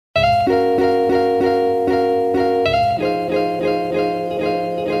Hello,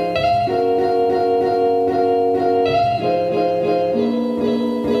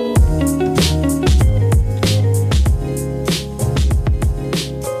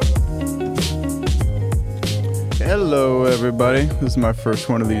 everybody. This is my first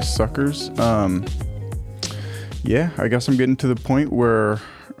one of these suckers. Yeah, I guess I'm getting to the point where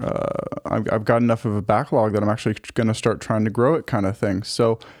I've got enough of a backlog that I'm actually going to start trying to grow it, kind of thing.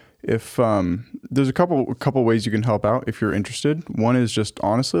 So, if there's a couple ways you can help out if you're interested. One is just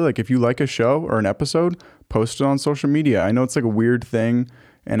honestly, like if you like a show or an episode, post it on social media. I know it's like a weird thing,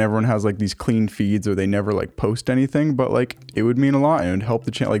 and everyone has like these clean feeds or they never like post anything, but like it would mean a lot and it would help the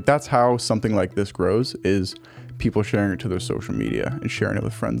channel. Like that's how something like this grows, is people sharing it to their social media and sharing it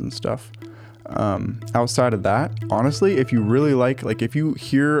with friends and stuff. Outside of that, honestly, if you really like if you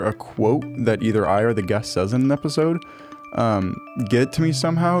hear a quote that either I or the guest says in an episode, get it to me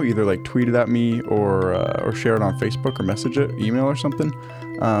somehow, either like tweet it at me or share it on Facebook or message it, email or something,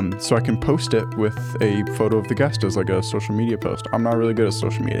 so I can post it with a photo of the guest as like a social media post. I'm not really good at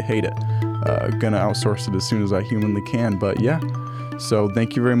social media, hate it. Gonna outsource it as soon as I humanly can, but yeah. So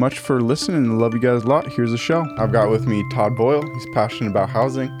thank you very much for listening. Love you guys a lot. Here's the show. I've got with me Todd Boyle. He's passionate about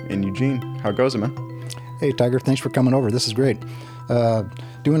housing in Eugene. How goes it, man? Hey, Tiger. Thanks for coming over. This is great.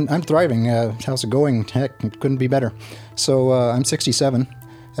 I'm thriving. How's it going? Heck, it couldn't be better. So I'm 67.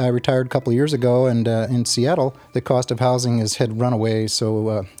 I retired a couple of years ago, and in Seattle, the cost of housing had run away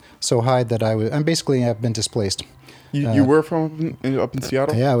so high that I've been displaced. You were from up in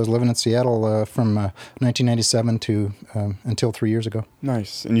Seattle? Yeah, I was living in Seattle from 1997 to until 3 years ago.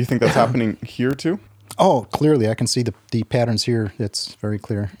 Nice. And you think that's happening here too? Oh, clearly. I can see the patterns here. It's very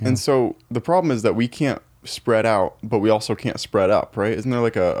clear. Yeah. And so the problem is that we can't spread out, but we also can't spread up, right? Isn't there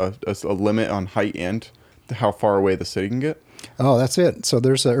like a limit on height and how far away the city can get? Oh, that's it. So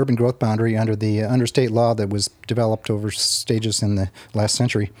there's an urban growth boundary under state law that was developed over stages in the last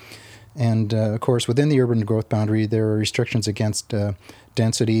century. And, of course, within the urban growth boundary, there are restrictions against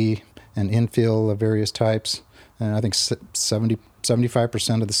density and infill of various types. And I think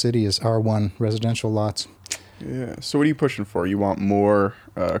 75% of the city is R1 residential lots. Yeah. So what are you pushing for? You want more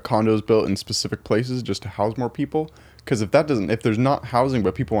condos built in specific places just to house more people? Because if there's not housing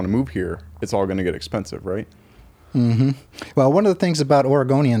but people want to move here, it's all going to get expensive, right? Mm-hmm. Well, one of the things about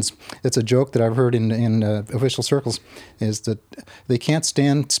Oregonians, it's a joke that I've heard in official circles, is that they can't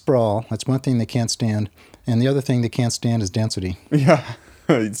stand sprawl. That's one thing they can't stand. And the other thing they can't stand is density. Yeah,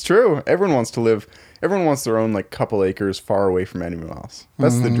 it's true. Everyone wants their own like couple acres far away from anyone else.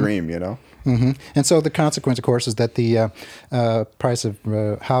 That's the dream, you know? Mm-hmm. And so the consequence, of course, is that the price of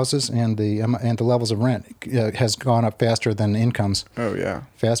houses and the levels of rent has gone up faster than incomes. Oh, yeah.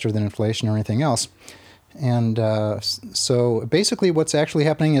 Faster than inflation or anything else. And so basically what's actually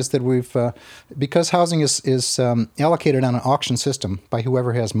happening is that because housing is allocated on an auction system by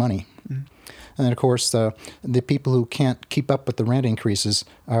whoever has money. Mm-hmm. And then, of course, the people who can't keep up with the rent increases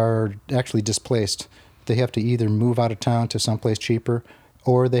are actually displaced. They have to either move out of town to someplace cheaper,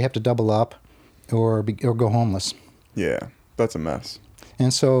 or they have to double up or go homeless. Yeah, that's a mess.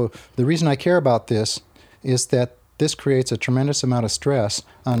 And so the reason I care about this is that this creates a tremendous amount of stress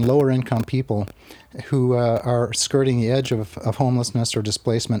on lower-income people who are skirting the edge of homelessness or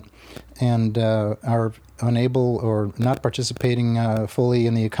displacement and are unable or not participating fully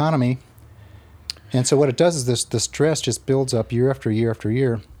in the economy. And so what it does is the stress just builds up year after year after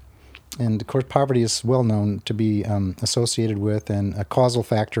year. And, of course, poverty is well known to be associated with and a causal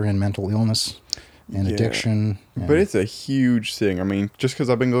factor in mental illness and addiction. But it's a huge thing. I mean, just because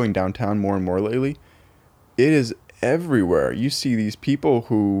I've been going downtown more and more lately, it is everywhere. You see these people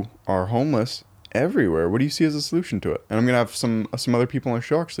who are homeless everywhere. What do you see as a solution to it? And I'm going to have some other people on the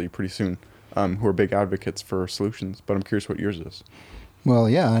show actually pretty soon who are big advocates for solutions. But I'm curious what yours is. Well,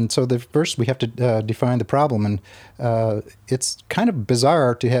 yeah, and so first we have to define the problem, and it's kind of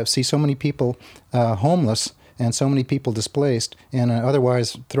bizarre to see so many people homeless and so many people displaced in an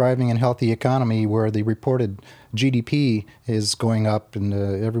otherwise thriving and healthy economy where the reported GDP is going up and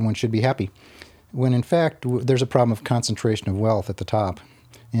everyone should be happy, when in fact there's a problem of concentration of wealth at the top,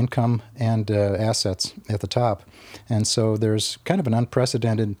 income and assets at the top. And so there's kind of an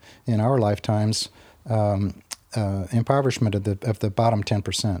unprecedented in our lifetimes impoverishment of the bottom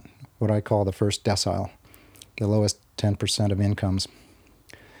 10%, what I call the first decile, the lowest 10% of incomes.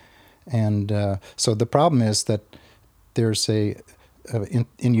 And so the problem is that there's in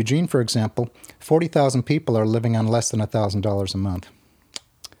Eugene, for example, 40,000 people are living on less than $1,000 a month.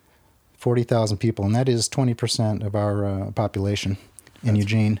 40,000 people, and that is 20% of our population in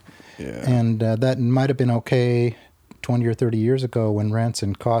Eugene. Yeah. And that might have been okay 20 or 30 years ago when rents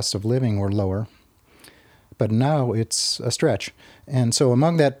and costs of living were lower. But now it's a stretch. And so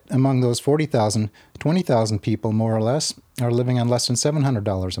among those 40,000, 20,000 people, more or less, are living on less than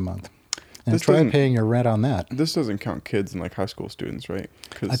 $700 a month. And try paying your rent on that. This doesn't count kids and like high school students, right?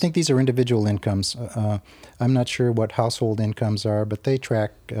 I think these are individual incomes. I'm not sure what household incomes are, but they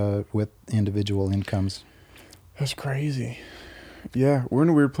track with individual incomes. That's crazy. Yeah, we're in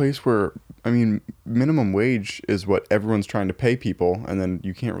a weird place where, I mean, minimum wage is what everyone's trying to pay people, and then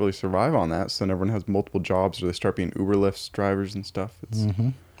you can't really survive on that. So then everyone has multiple jobs, or they start being Uber Lyft drivers and stuff.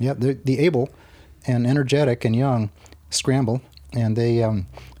 Yeah, the able and energetic and young scramble, and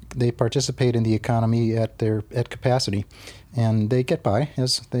they participate in the economy at capacity, and they get by,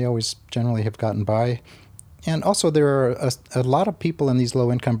 as they always generally have gotten by. And also there are a lot of people in these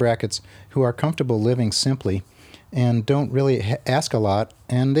low-income brackets who are comfortable living simply and don't really ask a lot,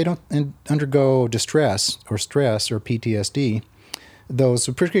 and they don't undergo distress or stress or PTSD. Those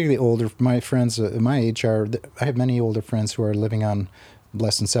particularly older, my friends my age I have many older friends who are living on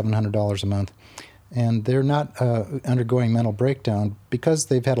less than $700 a month, and they're not undergoing mental breakdown because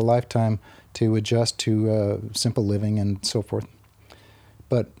they've had a lifetime to adjust to simple living and so forth.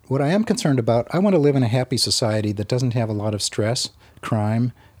 But what I am concerned about, I want to live in a happy society that doesn't have a lot of stress,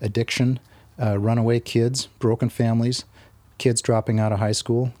 crime, addiction, runaway kids, broken families, kids dropping out of high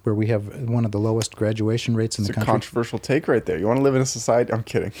school, where we have one of the lowest graduation rates in the country. It's a controversial take right there. You want to live in a society? I'm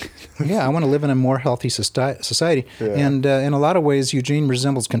kidding. Yeah, I want to live in a more healthy society. Yeah. And in a lot of ways, Eugene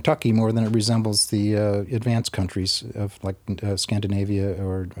resembles Kentucky more than it resembles the advanced countries of like Scandinavia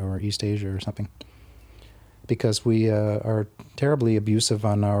or East Asia or something. Because we are terribly abusive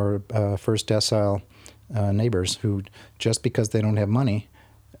on our first decile neighbors who, just because they don't have money,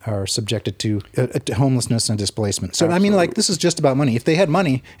 are subjected to homelessness and displacement. So, absolutely. I mean, like, this is just about money. If they had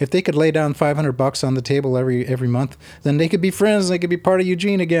money, if they could lay down $500 on the table every month, then they could be friends, they could be part of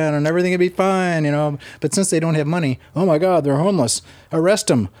Eugene again, and everything would be fine, you know. But since they don't have money, oh my God, they're homeless. Arrest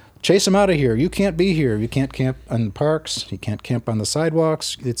them. Chase them out of here. You can't be here. You can't camp in the parks. You can't camp on the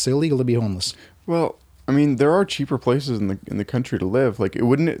sidewalks. It's illegal to be homeless. Well, I mean, there are cheaper places in the country to live. Like,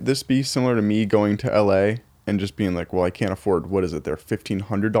 wouldn't this be similar to me going to LA and just being like, well, I can't afford, what is it there,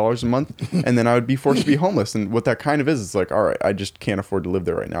 $1,500 a month? And then I would be forced to be homeless. And what that kind of is, it's like, all right, I just can't afford to live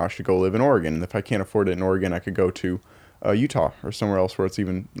there right now. I should go live in Oregon. And if I can't afford it in Oregon, I could go to Utah or somewhere else where it's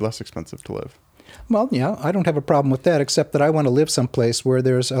even less expensive to live. Well, yeah, I don't have a problem with that, except that I want to live someplace where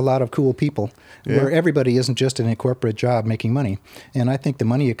there's a lot of cool people, where everybody isn't just in a corporate job making money. And I think the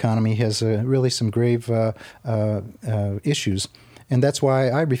money economy has really some grave issues. And that's why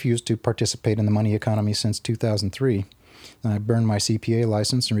I refused to participate in the money economy since 2003. I burned my CPA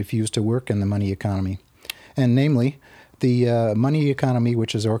license and refused to work in the money economy. And namely, the money economy,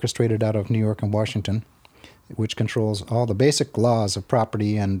 which is orchestrated out of New York and Washington, which controls all the basic laws of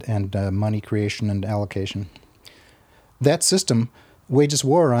property and money creation and allocation. That system wages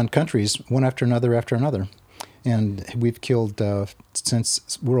war on countries one after another after another. And we've killed,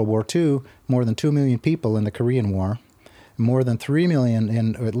 since World War II, more than 2 million people in the Korean War, more than 3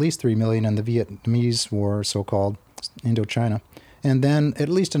 million, or at least 3 million in the Vietnamese War, so-called Indochina, and then at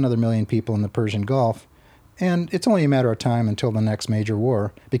least another million people in the Persian Gulf. And it's only a matter of time until the next major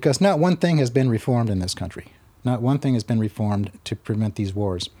war, because not one thing has been reformed in this country. Not one thing has been reformed to prevent these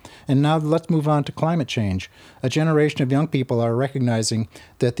wars. And now let's move on to climate change. A generation of young people are recognizing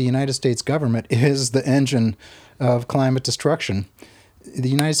that the United States government is the engine of climate destruction. The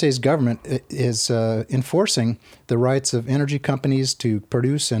United States government is enforcing the rights of energy companies to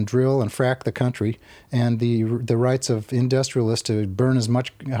produce and drill and frack the country, and the rights of industrialists to burn as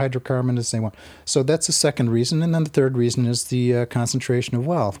much hydrocarbon as they want. So that's the second reason. And then the third reason is the concentration of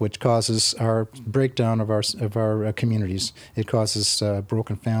wealth, which causes our breakdown of our communities. It causes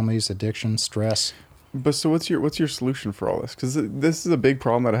broken families, addiction, stress. But so what's your solution for all this? Because this is a big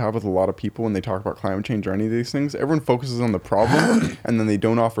problem that I have with a lot of people when they talk about climate change or any of these things. Everyone focuses on the problem and then they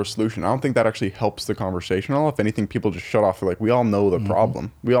don't offer a solution. I don't think that actually helps the conversation at all. If anything, people just shut off. They're like, we all know the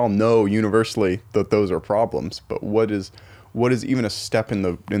problem. We all know universally that those are problems. But what is even a step in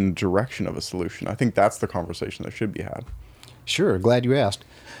the direction of a solution? I think that's the conversation that should be had. Sure, glad you asked.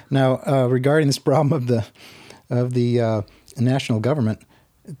 Now, regarding this problem of the national government.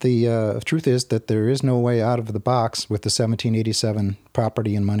 The truth is that there is no way out of the box with the 1787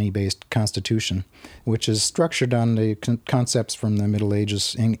 property and money-based Constitution, which is structured on the concepts from the Middle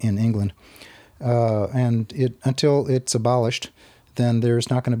Ages in England. And until it's abolished, then there's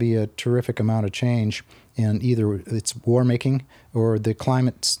not going to be a terrific amount of change in either its war-making or the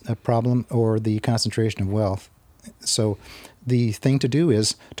climate problem or the concentration of wealth. So the thing to do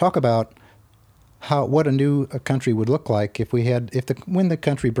is talk about what a new country would look like when the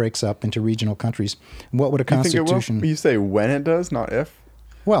country breaks up into regional countries. What would a constitution? You think it will? You say when it does, not if.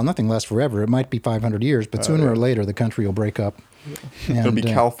 Well, nothing lasts forever. It might be 500 years, but sooner or later the country will break up. And, it'll be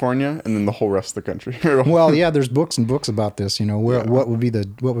California, and then the whole rest of the country. Well, yeah, there's books and books about this. What would be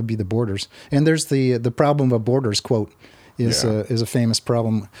the borders? And there's the problem of borders quote is a famous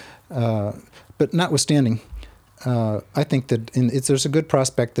problem. But notwithstanding, I think that there's a good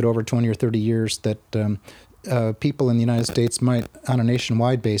prospect that over 20 or 30 years that people in the United States might, on a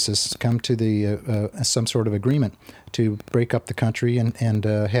nationwide basis, come to some sort of agreement to break up the country and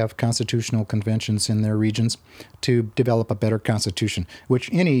have constitutional conventions in their regions to develop a better constitution, which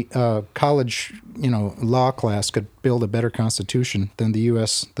any college law class could build a better constitution than the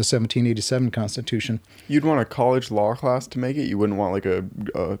 1787 Constitution. You'd want a college law class to make it? You wouldn't want like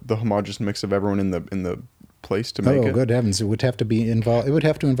the homogeneous mix of everyone in the place to make it? Oh, good heavens! It would have to be involved. It would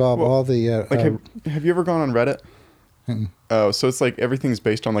have to involve all the. Have you ever gone on Reddit? Oh, so it's like everything's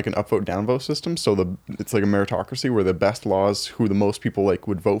based on like an upvote downvote system. So it's like a meritocracy where the best laws, who the most people like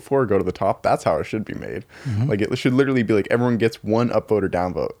would vote for, go to the top. That's how it should be made. Mm-hmm. Like it should literally be like everyone gets one upvote or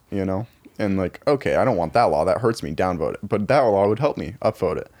downvote, And like, okay, I don't want that law. That hurts me. Downvote it. But that law would help me.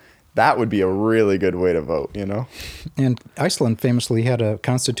 Upvote it. That would be a really good way to vote, And Iceland famously had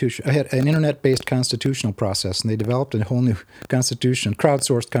an internet-based constitutional process, and they developed a whole new constitution,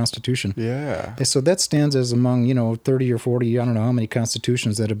 crowdsourced constitution. Yeah. And so that stands as among, 30 or 40, I don't know how many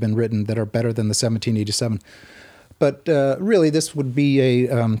constitutions that have been written that are better than the 1787. But really, this would be a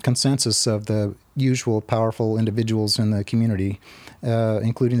consensus of the usual powerful individuals in the community,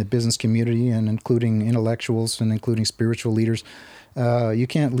 including the business community and including intellectuals and including spiritual leaders. You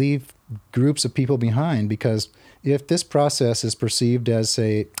can't leave groups of people behind, because if this process is perceived as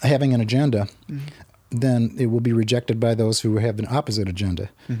having an agenda, then it will be rejected by those who have an opposite agenda.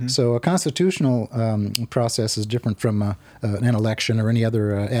 Mm-hmm. So a constitutional process is different from an election or any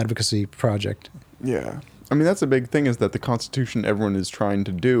other advocacy project. Yeah. I mean, that's a big thing, is that the Constitution everyone is trying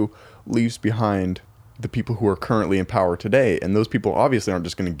to do leaves behind the people who are currently in power today. And those people obviously aren't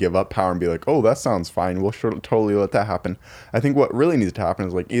just going to give up power and be like, oh, that sounds fine, we'll totally let that happen. I think what really needs to happen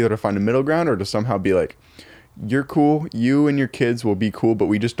is like either to find a middle ground or to somehow be like, you're cool, you and your kids will be cool, but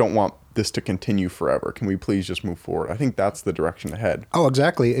we just don't want this to continue forever. Can we please just move forward? I think that's the direction ahead. Oh,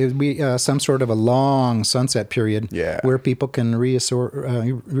 exactly. It would be some sort of a long sunset period where people can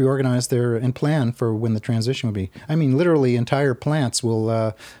reorganize and plan for when the transition will be. I mean, literally entire plants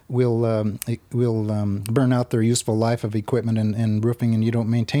will burn out their useful life of equipment and roofing, and you don't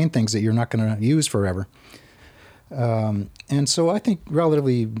maintain things that you're not going to use forever. And so I think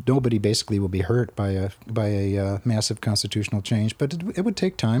relatively nobody basically will be hurt by a massive constitutional change, but it would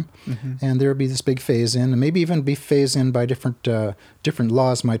take time, and there would be this big phase in, and maybe even be phased in by different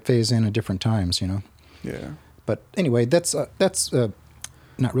laws might phase in at different times, Yeah. But anyway, that's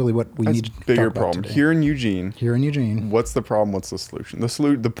not really what we need to talk about bigger problem today. Here in Eugene. What's the problem? What's the solution?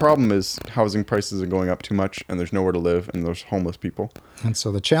 The problem is housing prices are going up too much, and there's nowhere to live, and there's homeless people. And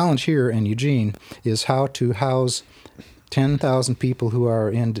so the challenge here in Eugene is how to house 10,000 people who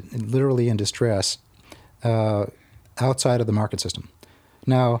are literally in distress outside of the market system.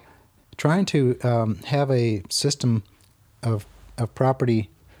 Now, trying to have a system of property,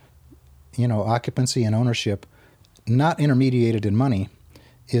 occupancy and ownership, not intermediated in money,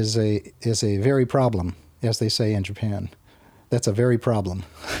 is a very problem, as they say in Japan. That's a very problem.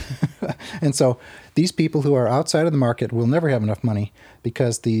 And so these people who are outside of the market will never have enough money,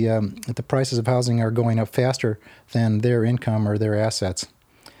 because the prices of housing are going up faster than their income or their assets.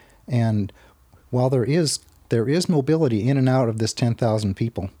 And while there is mobility in and out of this 10,000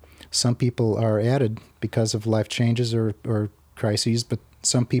 people, some people are added because of life changes or crises, but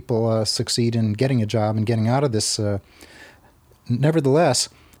some people succeed in getting a job and getting out of this. Nevertheless,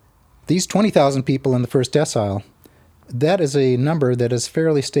 these 20,000 people in the first decile, that is a number that is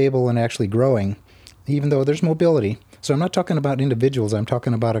fairly stable and actually growing, even though there's mobility. So I'm not talking about individuals. I'm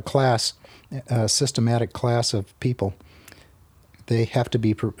talking about a class, a systematic class of people. There have to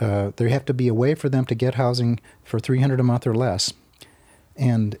be a way for them to get housing for $300 a month or less,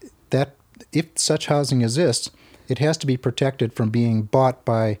 and that if such housing exists, it has to be protected from being bought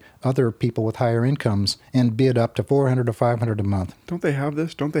by other people with higher incomes and bid up to $400 or $500 a month. Don't they have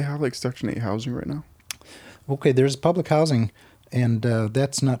this? Don't they have like Section 8 housing right now? Okay, there's public housing, and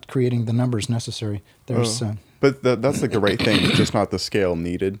that's not creating the numbers necessary. There's, but that's like the right thing, just not the scale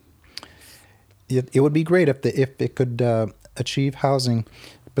needed. It would be great if it could achieve housing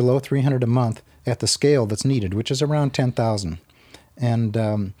below $300 a month at the scale that's needed, which is around 10,000.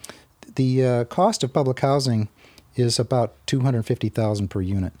 And the cost of public housing is about $250,000 per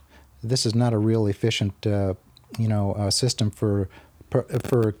unit. this is not a real efficient, system for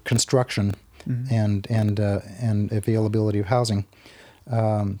construction and availability of housing.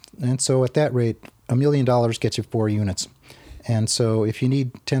 And so at that rate, $1 million gets you 4 units. And so if you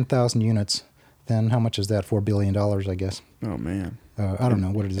need 10,000 units, then how much is that? $4 billion, I guess. Oh, man. I don't know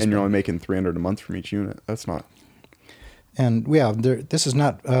what it is. And you're only making $300 a month from each unit. That's not. And yeah, this is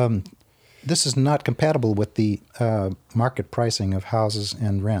not compatible with the market pricing of houses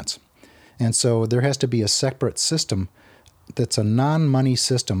and rents. And so there has to be a separate system that's a non-money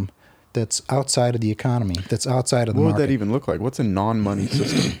system that's outside of the economy, that's outside of the market. What would that even look like? What's a non-money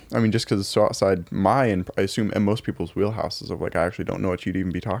system? I mean, just because it's so outside my, and I assume, and most people's wheelhouses of like, I actually don't know what you'd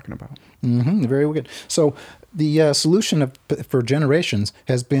even be talking about. Mm-hmm, very good. So the solution for generations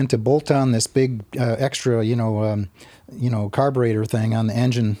has been to bolt on this big extra, carburetor thing on the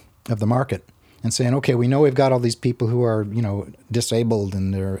engine of the market, and saying, okay, we know we've got all these people who are, disabled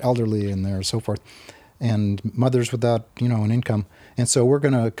and they're elderly and they're so forth, and mothers without, an income. And so we're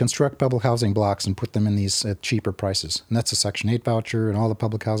going to construct public housing blocks and put them in these at cheaper prices. And that's a Section 8 voucher and all the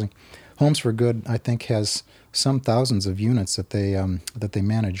public housing. Homes for Good, I think, has some thousands of units that they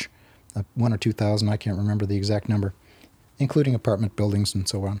manage, 1,000 or 2,000, I can't remember the exact number, including apartment buildings and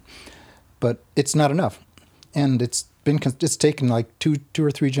so on. But it's not enough. And it's taken like two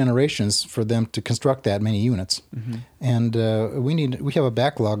or three generations for them to construct that many units. Mm-hmm. And we have a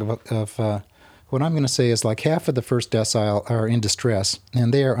backlog of what I'm going to say is like half of the first decile are in distress,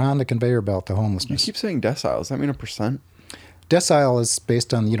 and they are on the conveyor belt to homelessness. You keep saying decile. Does that mean a percent? Decile is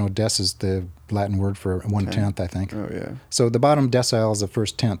based on, dec is the Latin word for 1/10, I think. Oh, yeah. So the bottom decile is the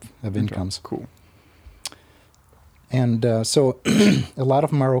first tenth of incomes. Cool. And so a lot of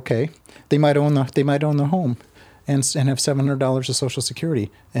them are okay. They might own the home and have $700 of Social Security,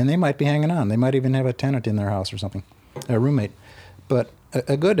 and they might be hanging on. They might even have a tenant in their house or something, a roommate. But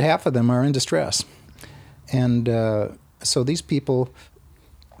a good half of them are in distress. And so these people,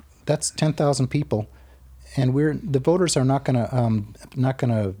 that's 10,000 people, and the voters are not going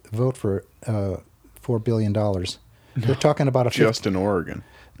to vote for $4 billion. They're talking about just in Oregon.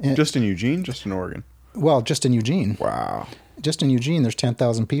 Just in Eugene? Just in Oregon? Well, just in Eugene. Wow. Just in Eugene, there's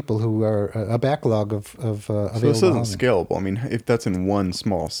 10,000 people who are a backlog of available So this isn't housing. scalable. I mean, if that's in one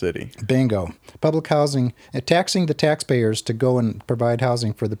small city. Bingo. Public housing, taxing the taxpayers to go and provide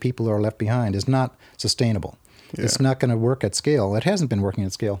housing for the people who are left behind is not sustainable. Yeah. It's not going to work at scale. It hasn't been working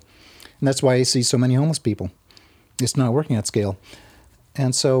at scale. And that's why you see so many homeless people. It's not working at scale.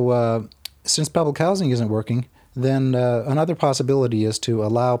 And so since public housing isn't working, then another possibility is to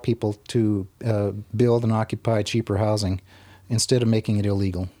allow people to build and occupy cheaper housing instead of making it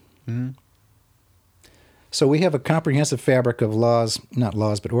illegal. Mm-hmm. So we have a comprehensive fabric of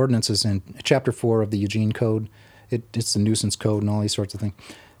ordinances in Chapter 4 of the Eugene Code. It's the nuisance code and all these sorts of things.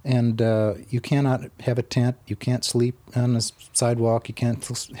 And you cannot have a tent. You can't sleep on the sidewalk. You can't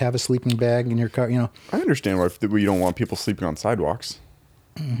have a sleeping bag in your car. I understand why you don't want people sleeping on sidewalks.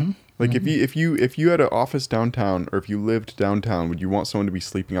 Mm-hmm. Like mm-hmm. if you had an office downtown, or if you lived downtown, would you want someone to be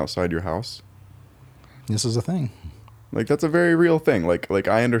sleeping outside your house? This is a thing. Like, that's a very real thing. Like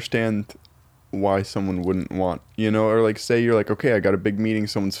I understand why someone wouldn't want, or like say you're like, okay, I got a big meeting.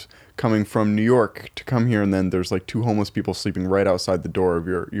 Someone's coming from New York to come here, and then there's like 2 homeless people sleeping right outside the door of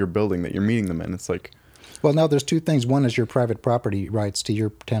your building that you're meeting them in. It's like, well, now there's 2 things. One is your private property rights to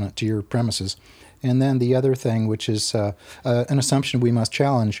your tenant, to your premises. And then the other thing, which is an assumption we must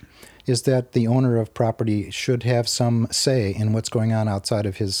challenge, is that the owner of property should have some say in what's going on outside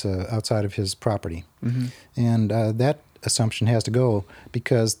of his property. Mm-hmm. And that assumption has to go,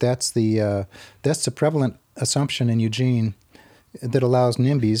 because that's the prevalent assumption in Eugene that allows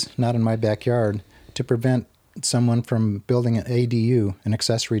NIMBYs, not in my backyard, to prevent someone from building an ADU, an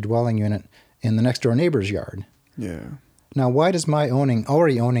accessory dwelling unit, in the next door neighbor's yard. Yeah. Now, why does my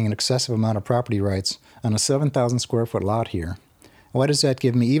already owning an excessive amount of property rights on a 7,000 square foot lot here, why does that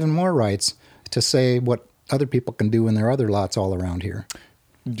give me even more rights to say what other people can do in their other lots all around here?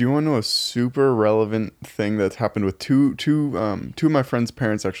 Do you want to know a super relevant thing that's happened with two of my friends'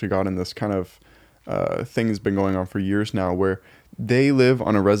 parents actually got in this kind of thing that's been going on for years now, where they live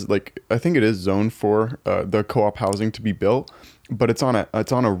on I think it is zone for the co-op housing to be built, but it's on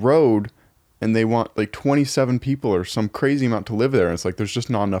a road, and they want like 27 people or some crazy amount to live there. And it's like, there's just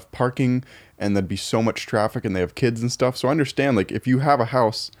not enough parking, and there'd be so much traffic, and they have kids and stuff. So I understand, like, if you have a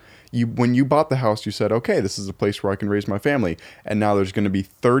house, when you bought the house, you said, okay, this is a place where I can raise my family. And now there's going to be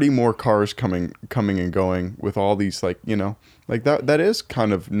 30 more cars coming and going with all these, like, like that is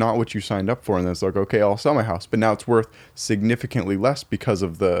kind of not what you signed up for. And then it's like, okay, I'll sell my house, but now it's worth significantly less because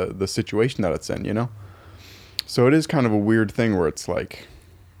of the situation that it's in, So it is kind of a weird thing where it's like,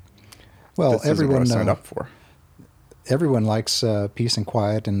 Well, this isn't what I signed up for. Everyone likes peace and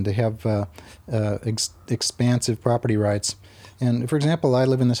quiet, and they have expansive property rights. And for example, I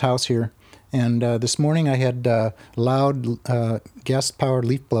live in this house here, and this morning I had loud gas-powered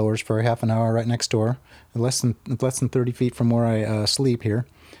leaf blowers for a half an hour right next door, less than 30 feet from where I sleep here.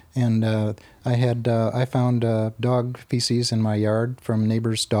 And I found dog feces in my yard from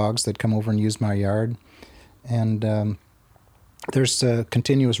neighbors' dogs that come over and use my yard, and there's a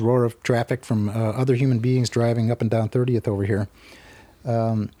continuous roar of traffic from other human beings driving up and down 30th over here.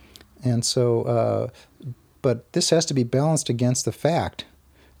 But this has to be balanced against the fact,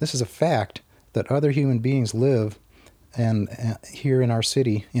 this is a fact, that other human beings live here in our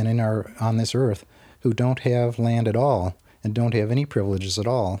city and on this earth who don't have land at all and don't have any privileges at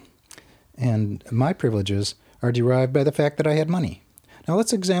all. And my privileges are derived by the fact that I had money. Now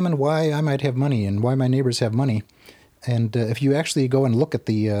let's examine why I might have money and why my neighbors have money. And if you actually go and look at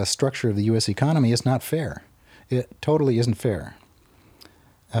the structure of the U.S. economy, it's not fair. It totally isn't fair.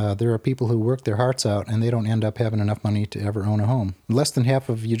 There are people who work their hearts out, and they don't end up having enough money to ever own a home. Less than half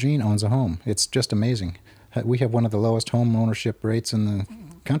of Eugene owns a home. It's just amazing. We have one of the lowest home ownership rates in the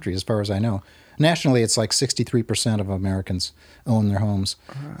country, as far as I know. Nationally, it's like 63% of Americans own their homes.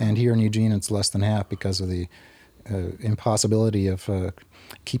 And here in Eugene, it's less than half because of the impossibility of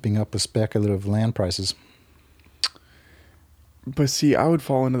keeping up with speculative land prices. But see, I would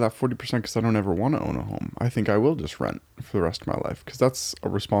fall into that 40% because I don't ever want to own a home. I think I will just rent for the rest of my life because that's a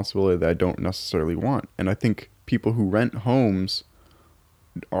responsibility that I don't necessarily want. And I think people who rent homes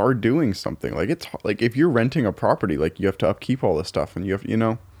are doing something. Like, it's like if you're renting a property, like you have to upkeep all this stuff and you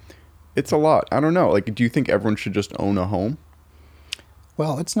have, it's a lot. I don't know. Like, do you think everyone should just own a home?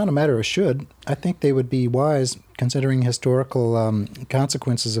 Well, it's not a matter of should. I think they would be wise, considering historical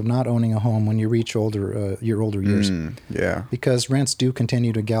consequences of not owning a home when you reach your older years. Yeah. Because rents do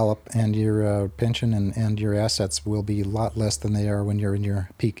continue to gallop, and your pension and your assets will be a lot less than they are when you're in your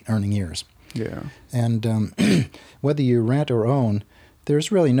peak earning years. Yeah. And whether you rent or own,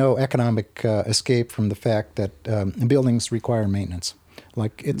 there's really no economic escape from the fact that buildings require maintenance.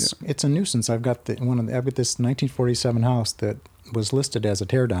 Like it's a nuisance. I've got this 1947 house that was listed as a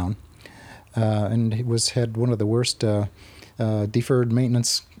teardown, and it had one of the worst deferred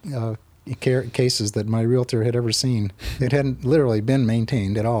maintenance cases that my realtor had ever seen. It hadn't literally been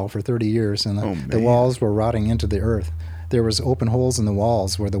maintained at all for 30 years, and the walls were rotting into the earth. There was open holes in the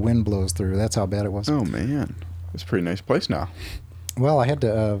walls where the wind blows through. That's how bad it was. Oh man, it's a pretty nice place now. Well, I had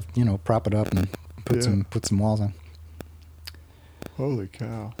to prop it up and put some walls on. Holy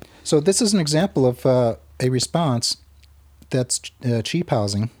cow! So this is an example of a response that's cheap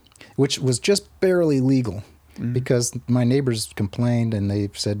housing, which was just barely legal, because my neighbors complained and they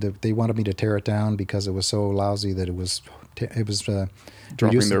said that they wanted me to tear it down because it was so lousy that it was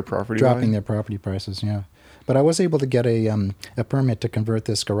dropping their property prices. Yeah, but I was able to get a permit to convert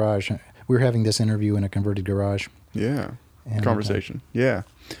this garage. We were having this interview in a converted garage. Yeah, and conversation. Yeah.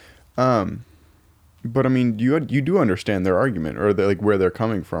 But I mean, you do understand their argument, or where they're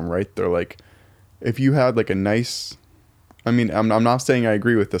coming from, right? They're like, if you had like a nice, I mean, I'm not saying I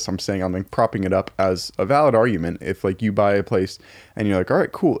agree with this. I'm saying I'm like propping it up as a valid argument. If like you buy a place and you're like, all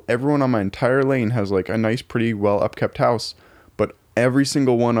right, cool, everyone on my entire lane has like a nice, pretty well upkept house, but every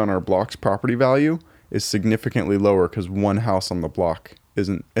single one on our block's property value is significantly lower because one house on the block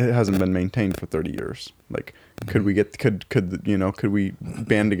hasn't been maintained for 30 years. Like, could we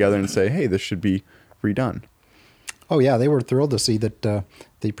band together and say, hey, this should be redone? Oh yeah, they were thrilled to see that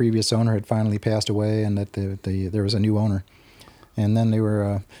the previous owner had finally passed away, and that there was a new owner. And then they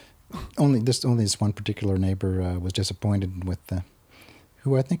were only this one particular neighbor was disappointed with,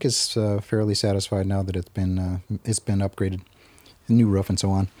 who I think is fairly satisfied now that it's been upgraded, new roof and so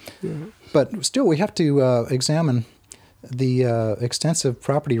on. Yeah. But still, we have to examine the extensive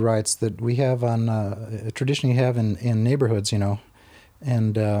property rights that we have traditionally have in neighborhoods,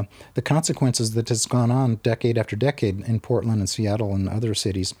 and the consequences that has gone on decade after decade in Portland and Seattle and other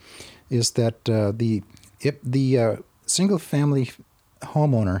cities is that the single-family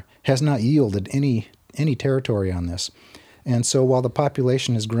homeowner has not yielded any territory on this. And so while the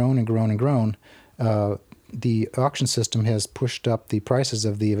population has grown and grown and grown, the auction system has pushed up the prices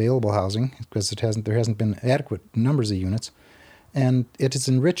of the available housing because there hasn't been adequate numbers of units, and it has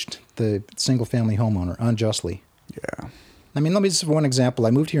enriched the single-family homeowner unjustly. Yeah. I mean, let me just one example.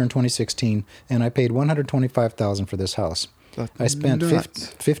 I moved here in 2016, and I paid $125,000 for this house. I spent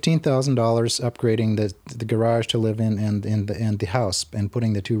 $15,000 upgrading the garage to live in and the house and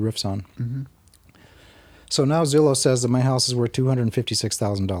putting the two roofs on. Mm-hmm. So now Zillow says that my house is worth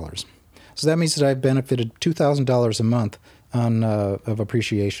 $256,000. So that means that I've benefited $2,000 a month of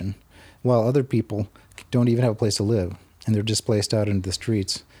appreciation. while other people don't even have a place to live, and they're displaced out into the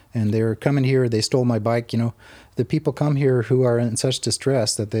streets. And they're coming here. They stole my bike. The people come here who are in such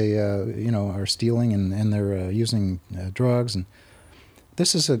distress that they, are stealing and they're using drugs. And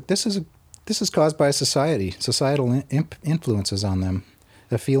this is caused by societal influences on them,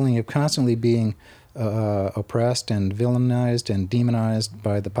 a feeling of constantly being oppressed and villainized and demonized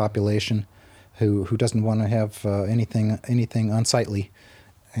by the population, who doesn't want to have anything unsightly,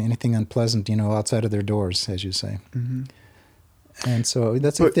 anything unpleasant, outside of their doors, as you say. Mm-hmm. And so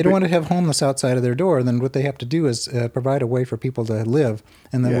if they don't want to have homeless outside of their door, then what they have to do is provide a way for people to live,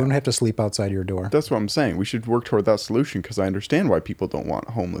 and then we don't have to sleep outside your door. That's what I'm saying. We should work toward that solution, because I understand why people don't want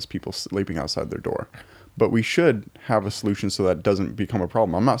homeless people sleeping outside their door. But we should have a solution so that doesn't become a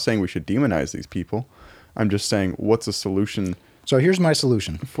problem. I'm not saying we should demonize these people. I'm just saying, what's a solution? So here's my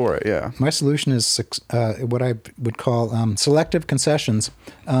solution for it. Yeah. My solution is what I would call selective concessions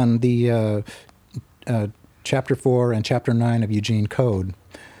on the Chapter 4 and Chapter 9 of Eugene Code.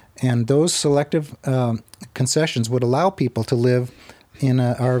 And those selective concessions would allow people to live in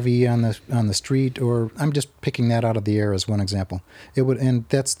an RV on the street, or I'm just picking that out of the air as one example. And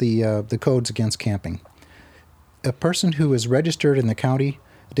that's the codes against camping. A person who is registered in the county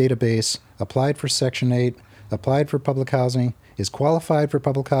database, applied for Section 8, applied for public housing, is qualified for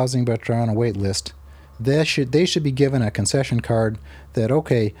public housing but are on a wait list, they should be given a concession card that,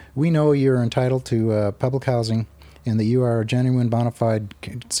 okay, we know you're entitled to public housing and that you are a genuine bona fide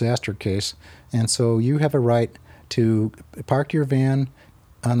disaster case, and so you have a right to park your van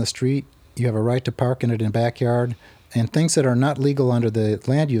on the street, you have a right to park in it in a backyard, and things that are not legal under the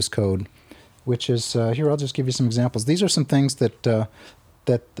land use code, which is, here I'll just give you some examples. These are some things that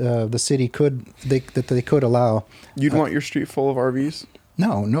the city could allow. You'd want your street full of RVs?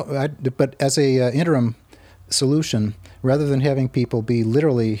 No, but as a interim solution, rather than having people be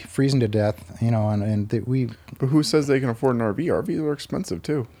literally freezing to death, But who says they can afford an RV? RVs are expensive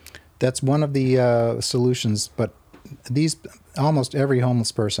too. That's one of the solutions. But almost every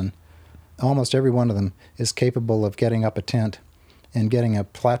homeless person, almost every one of them, is capable of getting up a tent and getting a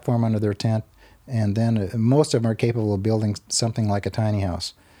platform under their tent, and then most of them are capable of building something like a tiny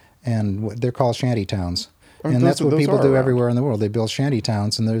house, and they're called shanty towns. And that's what people do everywhere in the world. They build shanty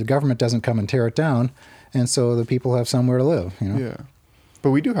towns, and the government doesn't come and tear it down, and so the people have somewhere to live. Yeah,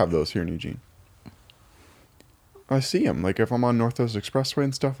 but we do have those here in Eugene. I see them. Like if I'm on Northwest Expressway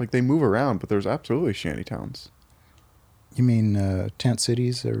and stuff, like they move around, but there's absolutely shanty towns. You mean tent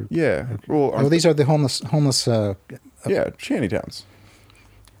cities, or? Yeah. Well, these are the homeless. Yeah, shanty towns.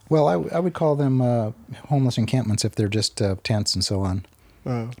 Well, I would call them homeless encampments if they're just tents and so on.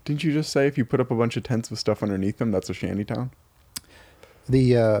 Didn't you just say if you put up a bunch of tents with stuff underneath them, that's a shanty town?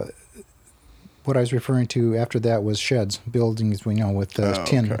 What I was referring to after that was sheds, buildings, with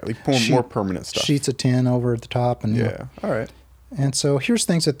tin. Okay. Like more permanent stuff. Sheets of tin over at the top. And, all right. And so here's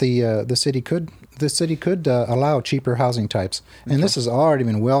things that the city could allow cheaper housing types. And this has already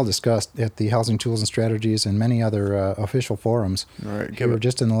been well discussed at the Housing Tools and Strategies and many other official forums. All right, here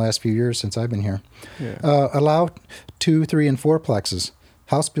just in the last few years since I've been here. Yeah. Allow 2, 3, and 4 plexes.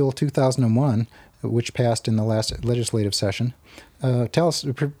 House Bill 2001, which passed in the last legislative session,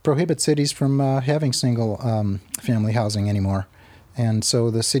 prohibits cities from having single family housing anymore. And so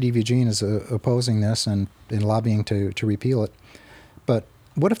the city of Eugene is opposing this and lobbying to repeal it. But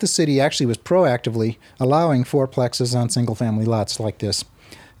what if the city actually was proactively allowing 4 plexes on single-family lots like this?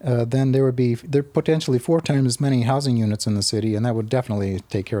 Then there potentially 4 times as many housing units in the city, and that would definitely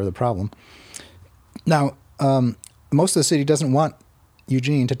take care of the problem. Now, most of the city doesn't want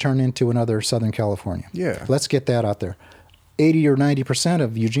Eugene to turn into another Southern California. Yeah. Let's get that out there. 80 or 90%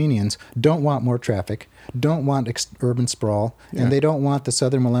 of Eugenians don't want more traffic, don't want urban sprawl, and they don't want the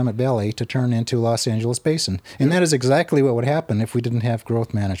Southern Willamette Valley to turn into Los Angeles Basin. And that is exactly what would happen if we didn't have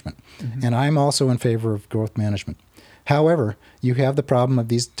growth management. Mm-hmm. And I'm also in favor of growth management. However, you have the problem of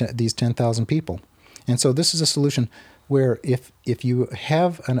these 10,000 people. And so this is a solution where if you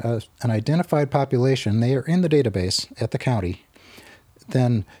have an identified population, they are in the database at the county,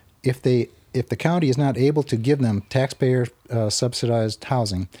 then if the county is not able to give them taxpayer subsidized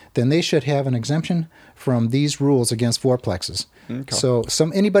housing, then they should have an exemption from these rules against 4plexes. Okay. So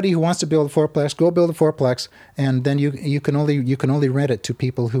anybody who wants to build a 4plex, go build a 4plex, and then you can only rent it to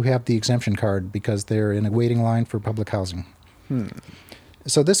people who have the exemption card because they're in a waiting line for public housing.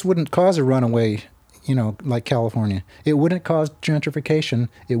 So this wouldn't cause a runaway, like California. It wouldn't cause gentrification.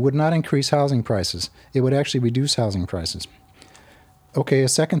 It would not increase housing prices. It would actually reduce housing prices. Okay, a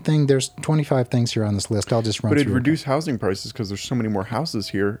second thing, there's 25 things here on this list. I'll just run But through it'd reduce housing prices because there's so many more houses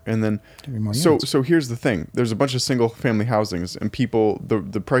here, and then more so units. so here's the thing: there's a bunch of single family housings, and people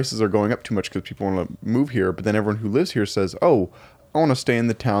the prices are going up too much because people want to move here. But then everyone who lives here says, "Oh, I want to stay in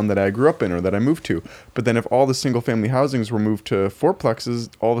the town that I grew up in or that I moved to." But then if all the single family housings were moved to fourplexes,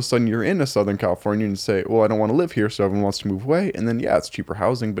 all of a sudden you're in Southern California and say, "Well, I don't want to live here," so everyone wants to move away. And then yeah, it's cheaper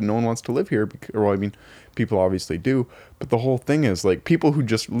housing, but no one wants to live here. Well, I mean, people obviously do. But the whole thing is like people who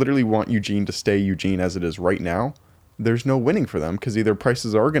just literally want Eugene to stay Eugene as it is right now. There's no winning for them because either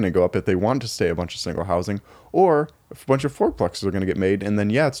prices are going to go up if they want to stay a bunch of single housing, or a bunch of fourplexes are going to get made, and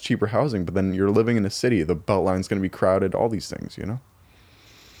then yeah, it's cheaper housing, but then you're living in a city, the Beltline's going to be crowded, all these things, you know.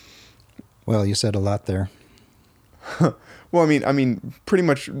 Well, you said a lot there. Well, I mean, pretty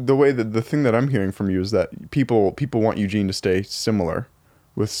much the way that the thing that I'm hearing from you is that people want Eugene to stay similar,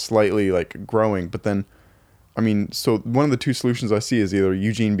 with slightly like growing, but then. I mean, so one of the two solutions I see is either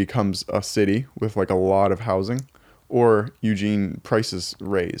Eugene becomes a city with like a lot of housing, or Eugene prices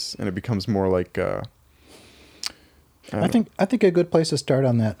raise and it becomes more like. I think a good place to start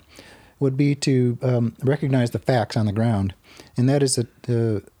on that would be to recognize the facts on the ground, and that is that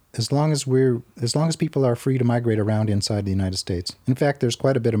as long as people are free to migrate around inside the United States. In fact, there's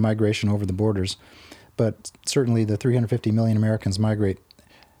quite a bit of migration over the borders, but certainly the 350 million Americans migrate.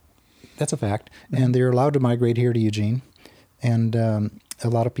 That's a fact, and they're allowed to migrate here to Eugene, and a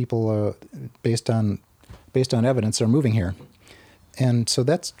lot of people, based on evidence, are moving here, and so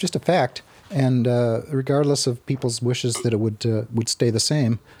that's just a fact. And regardless of people's wishes that it would stay the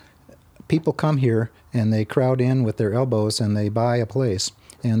same, people come here and they crowd in with their elbows and they buy a place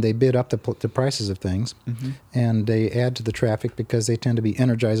and they bid up the prices of things, and they add to the traffic because they tend to be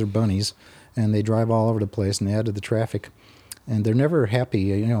Energizer bunnies, and they drive all over the place and they add to the traffic. And they're never happy.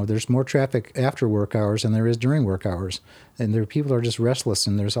 You know, there's more traffic after work hours than there is during work hours. And people are just restless,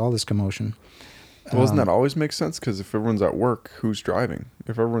 and there's all this commotion. Well, doesn't that always make sense? Because if everyone's at work, who's driving?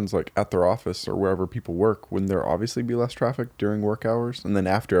 If everyone's like at their office or wherever people work, wouldn't there obviously be less traffic during work hours? And then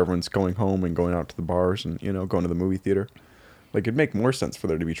after, everyone's going home and going out to the bars and, you know, going to the movie theater. Like, it'd make more sense for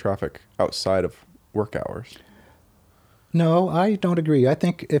there to be traffic outside of work hours. No, I don't agree. I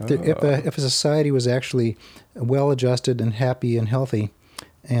think if a society was actually well-adjusted and happy and healthy,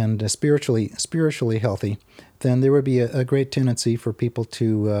 and spiritually healthy, then there would be a great tendency for people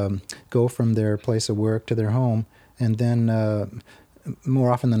to go from their place of work to their home, and then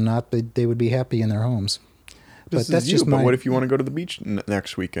more often than not, they would be happy in their homes. But what if you want to go to the beach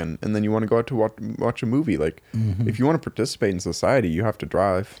next weekend, and then you want to go out to watch a movie? Like, if you want to participate in society, you have to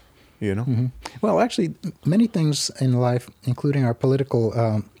drive. You know. Well, actually, many things in life, including our political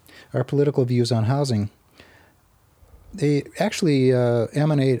views on housing, they actually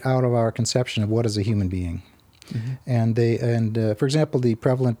emanate out of our conception of what is a human being. And for example, the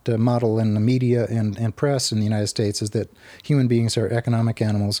prevalent model in the media and press in the United States is that human beings are economic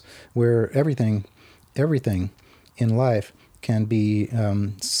animals, where everything in life can be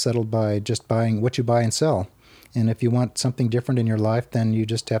settled by just buying what you buy and sell. And if you want something different in your life, then you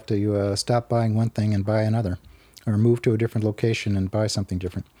just have to stop buying one thing and buy another, or move to a different location and buy something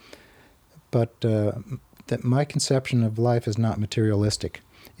different. But that my conception of life is not materialistic.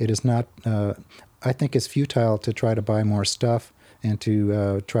 It is not. I think it's futile to try to buy more stuff and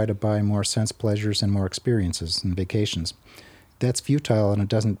to try to buy more sense pleasures and more experiences and vacations. That's futile, and it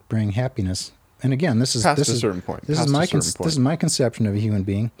doesn't bring happiness. And again, this is my conception of a human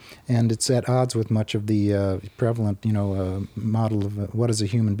being, and it's at odds with much of the prevalent, model of what is a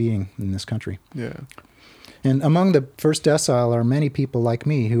human being in this country. Yeah. And among the first decile are many people like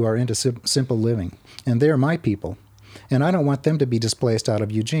me who are into simple living, and they're my people, and I don't want them to be displaced out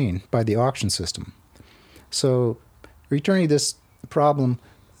of Eugene by the auction system. So, returning to this problem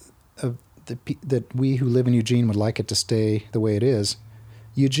of that we who live in Eugene would like it to stay the way it is.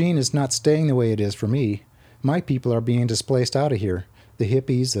 Eugene is not staying the way it is for me. My people are being displaced out of here. The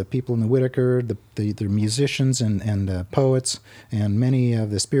hippies, the people in the Whitaker, the musicians and poets, and many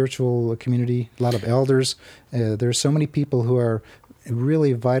of the spiritual community, a lot of elders. There's so many people who are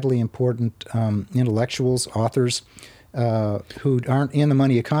really vitally important intellectuals, authors, who aren't in the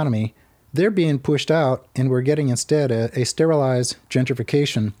money economy. They're being pushed out, and we're getting instead a sterilized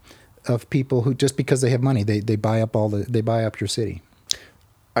gentrification of people who, just because they have money, they buy up your city.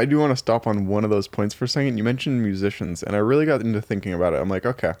 I do want to stop on one of those points for a second. You mentioned musicians, and I really got into thinking about it. I'm like,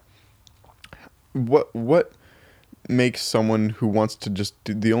 okay, what makes someone who wants to just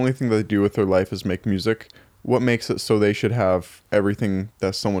do, the only thing they do with their life is make music, what makes it so they should have everything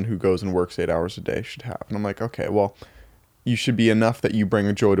that someone who goes and works 8 hours a day should have? And I'm like, okay, well, you should be enough that you bring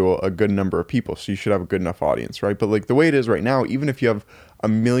a joy to a good number of people. So you should have a good enough audience, right? But like the way it is right now, even if you have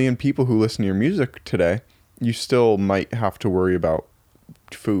 1 million people who listen to your music today, you still might have to worry about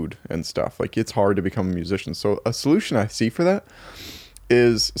food and stuff. Like it's hard to become a musician. So a solution I see for that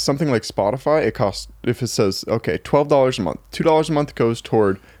is something like Spotify. It costs, if it says, okay, $12 a month, $2 a month goes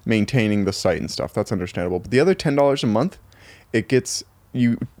toward maintaining the site and stuff. That's understandable. But the other $10 a month, it gets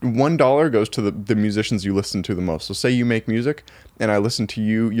you, $1 goes to the musicians you listen to the most. So say you make music and I listen to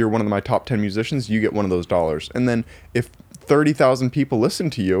you, you're one of my top 10 musicians, you get one of those dollars. And then if 30,000 people listen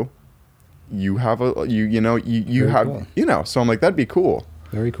to you, you have a, you have, cool. So I'm like, that'd be cool.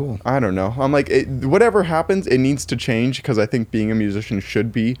 Very cool. I don't know. I'm like, whatever happens, it needs to change because I think being a musician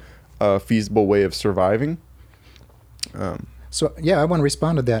should be a feasible way of surviving. So yeah, I want to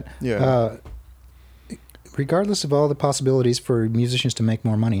respond to that. Yeah. Regardless of all the possibilities for musicians to make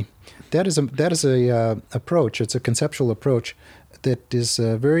more money, that is a approach. It's a conceptual approach that is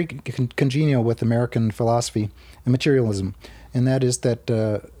very congenial with American philosophy and materialism, and that is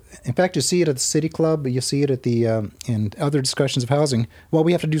that. In fact, you see it at the City Club. You see it at the in other discussions of housing. Well,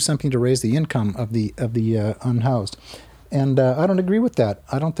 we have to do something to raise the income of the unhoused, and I don't agree with that.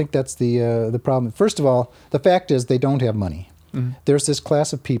 I don't think that's the problem. First of all, the fact is they don't have money. Mm-hmm. There's this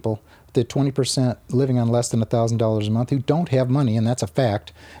class of people, the 20% living on less than $1,000 a month, who don't have money, and that's a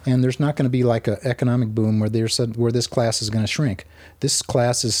fact. And there's not going to be like an economic boom where this class is going to shrink. This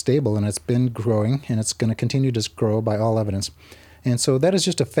class is stable, and it's been growing, and it's going to continue to grow by all evidence. And so that is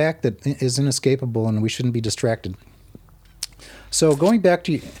just a fact that is inescapable, and we shouldn't be distracted. So going back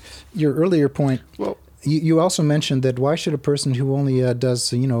to your earlier point, well, you also mentioned that why should a person who only does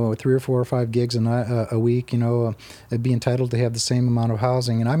 3 or 4 or 5 gigs a week be entitled to have the same amount of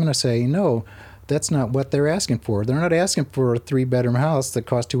housing? And I'm going to say no, that's not what they're asking for. They're not asking for a 3-bedroom house that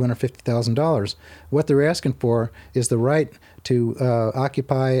costs $250,000. What they're asking for is the right to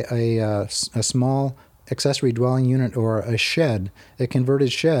occupy a small accessory dwelling unit or a shed, a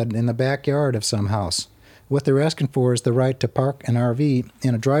converted shed in the backyard of some house. What they're asking for is the right to park an RV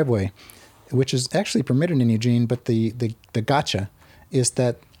in a driveway, which is actually permitted in Eugene, but the gotcha is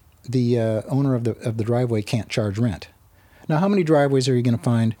that the owner of the driveway can't charge rent. Now, how many driveways are you going to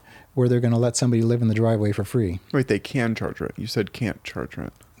find where they're going to let somebody live in the driveway for free? Wait, they can charge rent. You said can't charge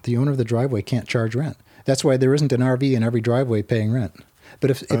rent. The owner of the driveway can't charge rent. That's why there isn't an RV in every driveway paying rent. But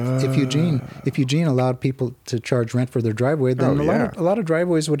if Eugene allowed people to charge rent for their driveway, then a lot of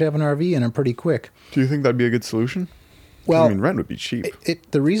driveways would have an RV in them pretty quick. Do you think that'd be a good solution? Well, I mean, rent would be cheap.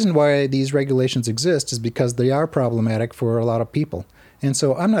 The reason why these regulations exist is because they are problematic for a lot of people. And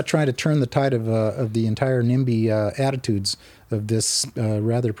so I'm not trying to turn the tide of the entire NIMBY attitudes of this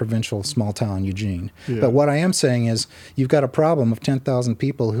rather provincial small town, Eugene. Yeah. But what I am saying is you've got a problem of 10,000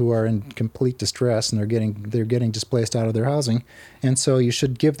 people who are in complete distress and they're getting displaced out of their housing. And so you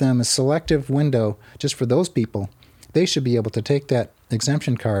should give them a selective window just for those people. They should be able to take that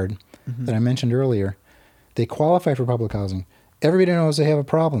exemption card that I mentioned earlier. They qualify for public housing. Everybody knows they have a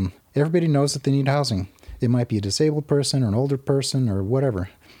problem. Everybody knows that they need housing. It might be a disabled person or an older person or whatever,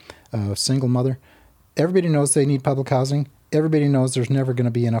 a single mother. Everybody knows they need public housing. Everybody knows there's never going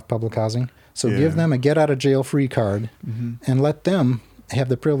to be enough public housing. So give them a get-out-of-jail-free card and let them have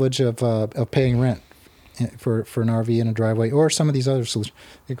the privilege of paying rent for an RV in a driveway or some of these other solutions,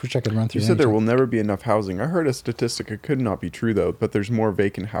 which I could run through. You said there will never be enough housing. I heard a statistic. It could not be true, though, but there's more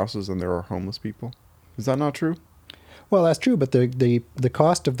vacant houses than there are homeless people. Is that not true? Well, that's true, but the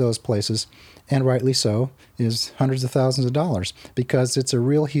cost of those places, and rightly so, is hundreds of thousands of dollars because it's a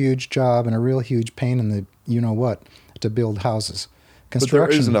real huge job and a real huge pain in the you-know-what to build houses. But there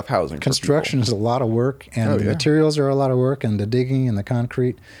is enough housing. Construction is a lot of work, and the materials are a lot of work, and the digging and the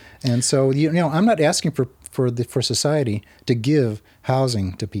concrete. And so, I'm not asking for society to give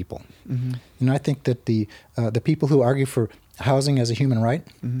housing to people. I think that the people who argue for housing as a human right,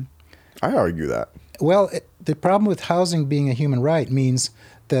 I argue that. Well, the problem with housing being a human right means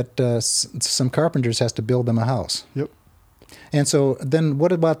that some carpenters has to build them a house. Yep. And so then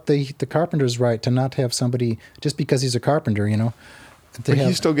what about the carpenter's right to not have somebody, just because he's a carpenter, But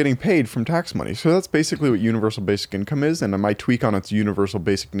he's still getting paid from tax money. So that's basically what universal basic income is. And my tweak on it's universal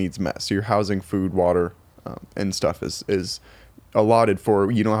basic needs met. So your housing, food, water, and stuff is allotted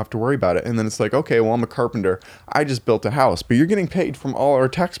for, you don't have to worry about it. And then it's like, okay, well, I'm a carpenter. I just built a house, but you're getting paid from all our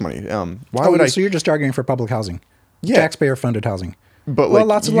tax money. So you're just arguing for public housing? Yeah. Taxpayer funded housing. But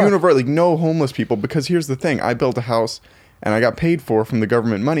no homeless people, because here's the thing. I built a house and I got paid from the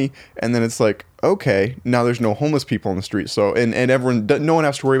government money. And then it's like, okay, now there's no homeless people on the street. So, and everyone, no one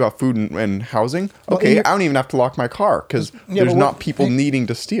has to worry about food and housing. Well, Okay, I don't even have to lock my car because there's not people needing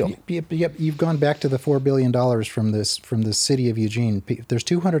to steal. Yep, you've gone back to the $4 billion from the city of Eugene. There's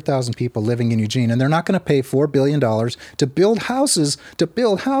 200,000 people living in Eugene, and they're not going to pay $4 billion to build houses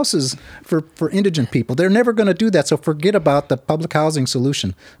for indigent people. They're never going to do that. So forget about the public housing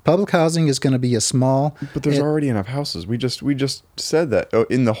solution. Public housing is going to be a small. But there's already enough houses. We just said that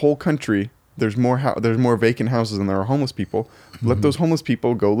in the whole country. There's more vacant houses than there are homeless people. Let those homeless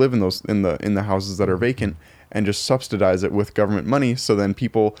people go live in the houses that are vacant and just subsidize it with government money. So then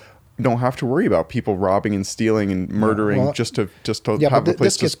people don't have to worry about people robbing and stealing and murdering just to have a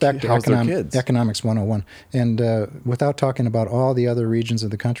place to house their kids. Economics 101. And without talking about all the other regions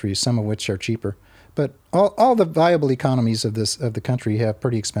of the country, some of which are cheaper. But all the viable economies of the country have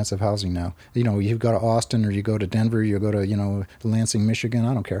pretty expensive housing now. You know, you go to Austin or you go to Denver, you go to Lansing, Michigan.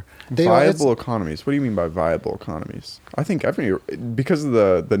 I don't care. Viable economies. What do you mean by viable economies? I think because of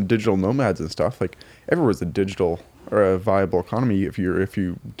the digital nomads and stuff, like everywhere's a digital or a viable economy if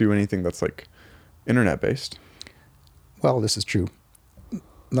you do anything that's like internet based. Well, this is true.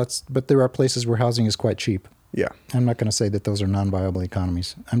 But there are places where housing is quite cheap. Yeah. I'm not going to say that those are non-viable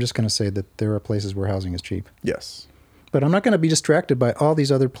economies. I'm just going to say that there are places where housing is cheap. Yes. But I'm not going to be distracted by all these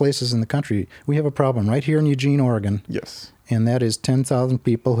other places in the country. We have a problem right here in Eugene, Oregon. Yes. And that is 10,000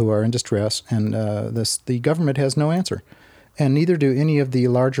 people who are in distress, and the government has no answer. And neither do any of the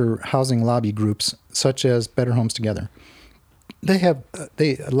larger housing lobby groups, such as Better Homes Together.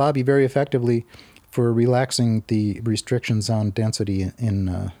 They lobby very effectively for relaxing the restrictions on density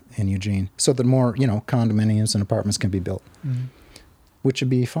in Eugene, so that more condominiums and apartments can be built, which would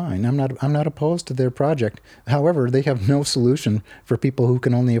be fine. I'm not opposed to their project. However, they have no solution for people who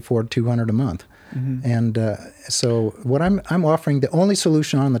can only afford $200 a month. And so what I'm offering, the only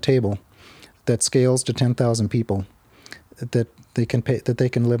solution on the table that scales to 10,000 people that they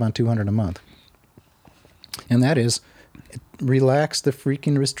can live on $200 a month, and that is relax the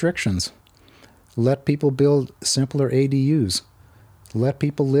freaking restrictions. Let people build simpler ADUs. Let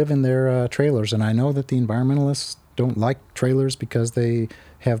people live in their trailers. And I know that the environmentalists don't like trailers because they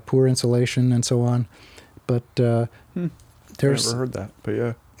have poor insulation and so on. But there's I've never heard that, but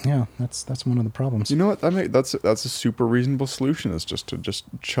yeah. Yeah, that's one of the problems. You know what? That's a super reasonable solution, is just to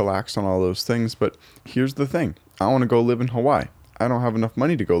chillax on all those things. But here's the thing: I want to go live in Hawaii. I don't have enough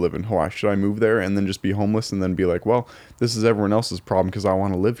money to go live in Hawaii. Should I move there and then just be homeless and then be like, well, this is everyone else's problem because I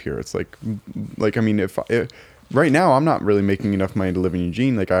want to live here? It's like I mean, right now I'm not really making enough money to live in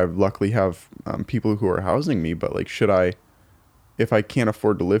Eugene. Like I luckily have people who are housing me, but like, if I can't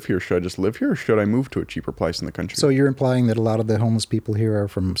afford to live here, should I just live here or should I move to a cheaper place in the country? So you're implying that a lot of the homeless people here are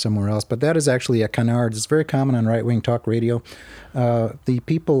from somewhere else, but that is actually a canard. It's very common on right-wing talk radio. The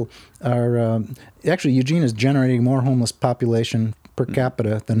people are actually, Eugene is generating more homeless population per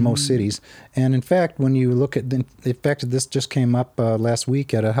capita than most cities. And in fact, when you look at the fact that this just came up last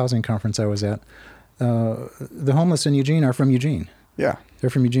week at a housing conference I was at, the homeless in Eugene are from Eugene. Yeah. They're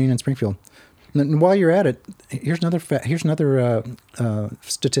from Eugene and Springfield. And while you're at it, here's another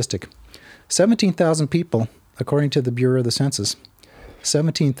statistic. 17,000 people, according to the Bureau of the Census,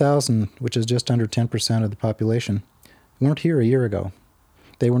 17,000, which is just under 10% of the population, weren't here a year ago.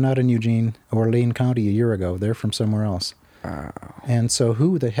 They were not in Eugene or Lane County a year ago. They're from somewhere else. Wow. And so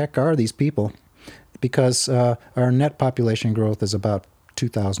who the heck are these people? Because our net population growth is about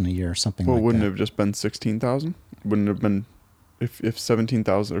 2,000 a year, something like that. Well, wouldn't it have just been 16,000? Wouldn't it have been... If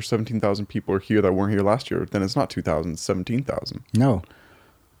 17,000 or 17,000 people are here that weren't here last year, then it's not 2,000, it's 17,000. No.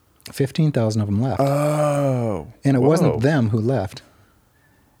 15,000 of them left. Oh. And it wasn't them who left.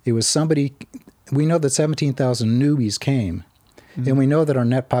 It was somebody. We know that 17,000 newbies came. And we know that our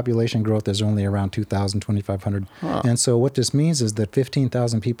net population growth is only around 2,000, 2,500. Huh. And so what this means is that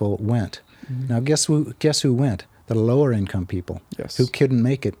 15,000 people went. Now guess who went? The lower income people. Yes. Who couldn't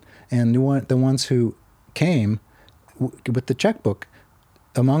make it. And the ones who came with the checkbook,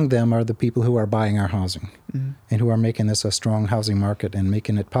 among them are the people who are buying our housing and who are making this a strong housing market and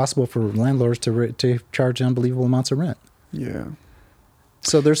making it possible for landlords to charge unbelievable amounts of rent. Yeah.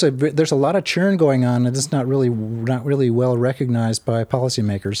 So there's a lot of churn going on, and it's not really well recognized by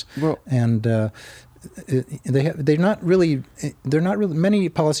policymakers. Well, and they're not really many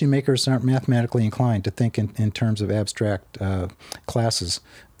policymakers aren't mathematically inclined to think in terms of abstract classes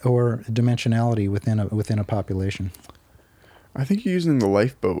or dimensionality within a population. I think you're using the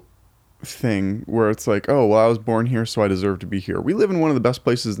lifeboat thing where it's like, oh, well, I was born here, so I deserve to be here. We live in one of the best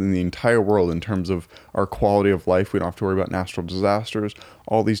places in the entire world in terms of our quality of life. We don't have to worry about natural disasters,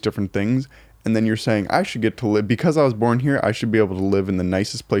 all these different things. and then you're saying I should get to live because I was born here. I should be able to live in the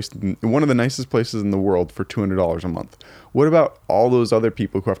nicest place, one of the nicest places in the world, for $200 a month. What about all those other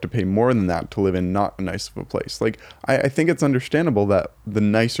people who have to pay more than that to live in not a nice of a place? Like, I think it's understandable that the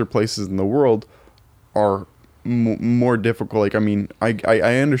nicer places in the world are more difficult. Like, I mean, I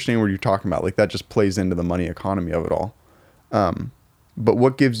understand what you're talking about. Like, that just plays into the money economy of it all. But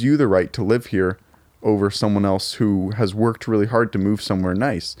what gives you the right to live here over someone else who has worked really hard to move somewhere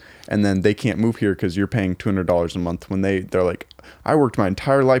nice, and then they can't move here because you're paying $200 a month when they're like, I worked my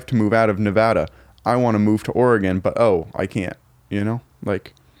entire life to move out of Nevada. I want to move to Oregon, but I can't,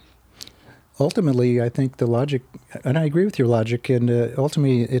 like. Ultimately, I think the logic, and I agree with your logic, and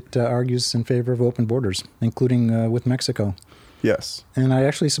ultimately it argues in favor of open borders, including with Mexico. Yes. And I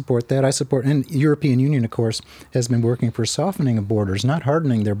actually support that. And the European Union, of course, has been working for softening of borders, not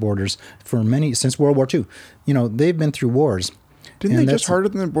hardening their borders since World War II. They've been through wars. Didn't they just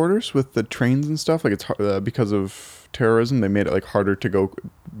harden their borders with the trains and stuff? Like, it's because of terrorism, they made it like harder to go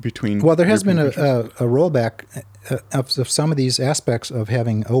between. Well, there has been a rollback of some of these aspects of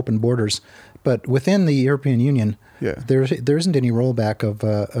having open borders, but within the European Union, there isn't any rollback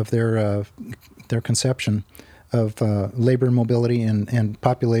of their conception of labor mobility and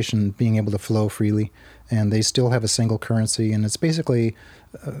population being able to flow freely, and they still have a single currency, and it's basically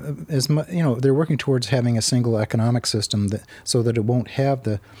they're working towards having a single economic system so that it won't have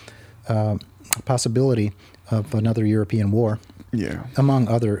the possibility of another European war. Yeah. Among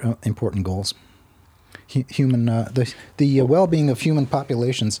other important goals, the well-being of human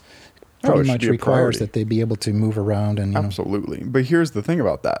populations pretty much requires that they be able to move around and absolutely. But here's the thing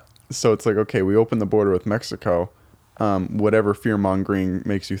about that. So it's like, okay, we open the border with Mexico. Whatever fear-mongering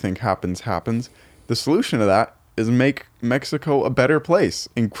makes you think happens. The solution to that is make Mexico a better place.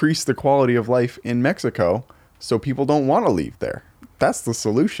 Increase the quality of life in Mexico so people don't want to leave there. That's the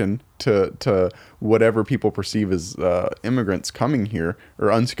solution to whatever people perceive as immigrants coming here or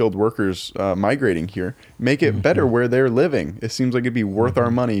unskilled workers migrating here. Make it better where they're living. It seems like it'd be worth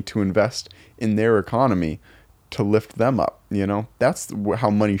our money to invest in their economy to lift them up. That's how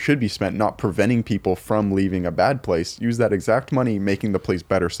money should be spent, not preventing people from leaving a bad place. Use that exact money making the place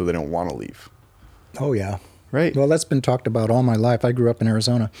better so they don't want to leave. Oh, yeah. Right. Well, that's been talked about all my life. I grew up in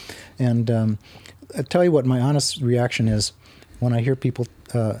Arizona. And I tell you what my honest reaction is when I hear people,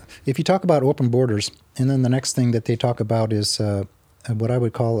 if you talk about open borders, and then the next thing that they talk about is what I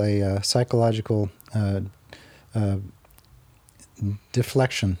would call a psychological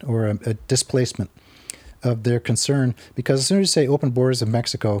deflection or a displacement of their concern, because as soon as you say open borders of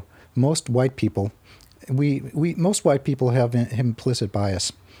Mexico, most white people have implicit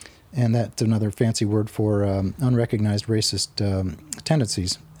bias, and that's another fancy word for unrecognized racist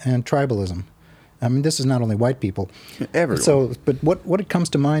tendencies and tribalism. I mean, this is not only white people. Everyone. So, but what it comes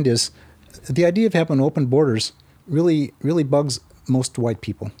to mind is the idea of having open borders really bugs most white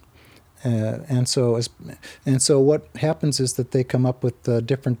people. And so what happens is that they come up with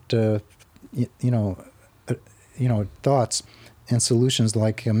different thoughts and solutions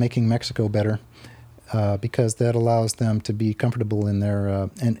like making Mexico better, because that allows them to be comfortable in their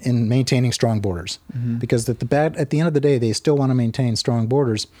in maintaining strong borders. Mm-hmm. Because at the end of the day, they still want to maintain strong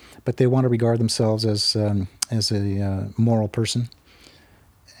borders, but they want to regard themselves as a moral person,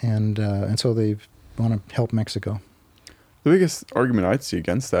 and so they want to help Mexico. The biggest argument I'd see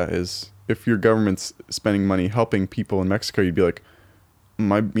against that is if your government's spending money helping people in Mexico, you'd be like,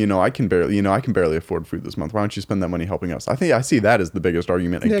 I can barely afford food this month. Why don't you spend that money helping us? I see that as the biggest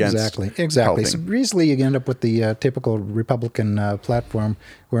argument against exactly. helping. So recently you end up with the typical Republican platform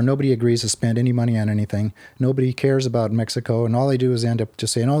where nobody agrees to spend any money on anything. Nobody cares about Mexico, and all they do is end up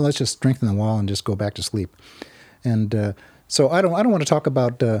just saying, "Oh, let's just strengthen the wall and just go back to sleep." And so I don't want to talk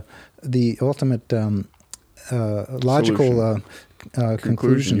about the ultimate logical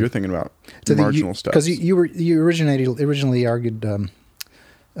conclusion. You're thinking about marginal steps because you originally argued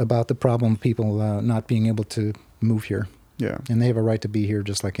about the problem of people not being able to move here. Yeah. And they have a right to be here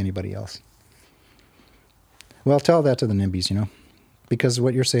just like anybody else. Well, tell that to the NIMBYs, because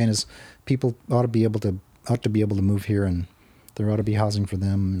what you're saying is people ought to be able to move here, and there ought to be housing for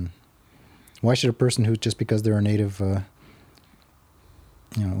them. And why should a person who just because they're a native, I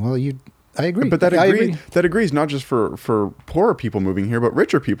agree. But that agrees not just for poorer people moving here, but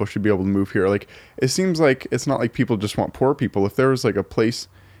richer people should be able to move here. Like, it seems like it's not like people just want poor people. If there was like a place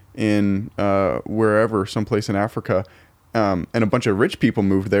in wherever, someplace in Africa, and a bunch of rich people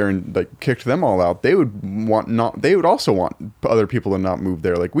moved there and like kicked them all out, they would also want other people to not move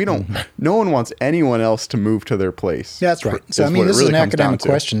there. Like, we don't, no one wants anyone else to move to their place. That's right. So, this is an academic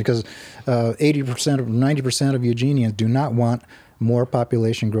question because 90% of Eugenians do not want more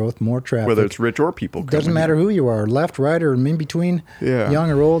population growth, more traffic. Whether it's rich or people. Doesn't matter who you are, left, right, or in between,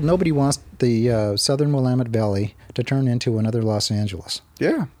 young or old. Nobody wants the southern Willamette Valley to turn into another Los Angeles.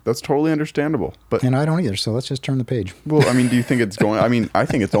 Yeah, that's totally understandable. And I don't either, so let's just turn the page. Well, I mean, do you think it's going... I mean, I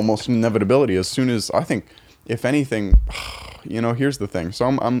think it's almost an inevitability as soon as... I think, if anything... here's the thing. So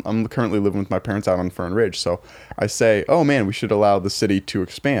I'm currently living with my parents out on Fern Ridge. So I say, oh man, we should allow the city to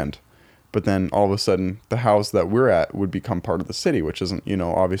expand. But then all of a sudden, the house that we're at would become part of the city, which isn't,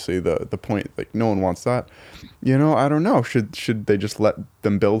 obviously the point. Like, no one wants that. I don't know. Should they just let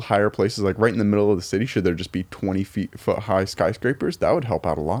them build higher places, like right in the middle of the city? Should there just be 20-foot high skyscrapers? That would help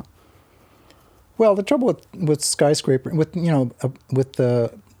out a lot. Well, the trouble with skyscraper, with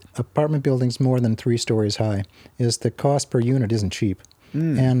apartment buildings more than 3 stories high, is the cost per unit isn't cheap.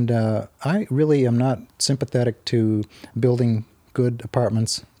 And I really am not sympathetic to building good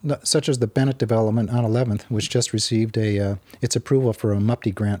apartments, such as the Bennett development on 11th, which just received its approval for a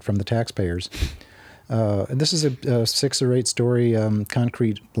MUPTI grant from the taxpayers. This is a 6 or 8 story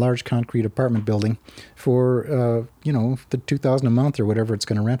large concrete apartment building for the $2,000 a month or whatever it's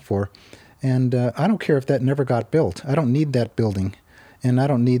going to rent for. And I don't care if that never got built. I don't need that building, and I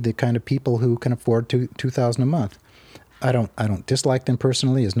don't need the kind of people who can afford $2,000 a month. I don't dislike them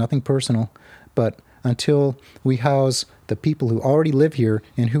personally. It's nothing personal, but until we house the people who already live here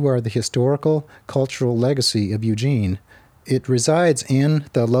and who are the historical, cultural legacy of Eugene, it resides in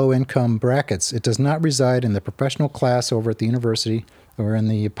the low-income brackets. It does not reside in the professional class over at the university or in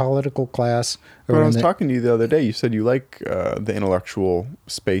the political class. But I was talking to you the other day. You said you like the intellectual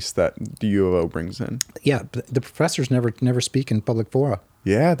space that the U of O brings in. Yeah, the professors never speak in public fora.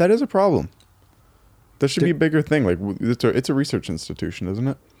 Yeah, that is a problem. There should be a bigger thing. Like it's a research institution, isn't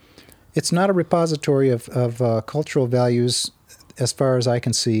it? It's not a repository of cultural values, as far as I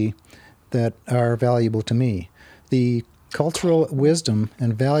can see, that are valuable to me. The cultural wisdom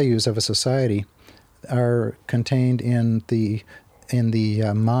and values of a society are contained in the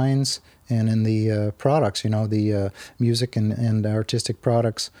minds and in the products. The music and artistic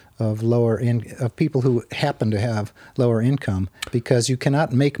products of of people who happen to have lower income, because you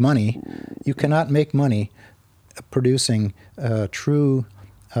cannot make money. You cannot make money producing true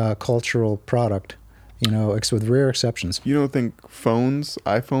cultural product, with rare exceptions. You don't think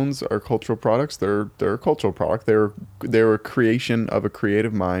iPhones are cultural products? They're a cultural product. They're a creation of a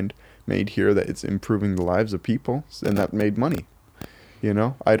creative mind made here that it's improving the lives of people, and that made money.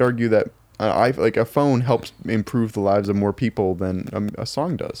 I'd argue that a phone helps improve the lives of more people than a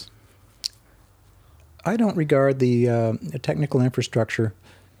song does. I don't regard the technical infrastructure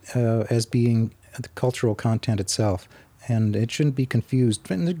as being the cultural content itself. And it shouldn't be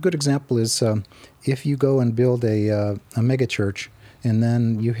confused. And a good example is if you go and build a mega church, and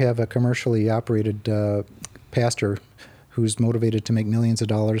then you have a commercially operated pastor who's motivated to make millions of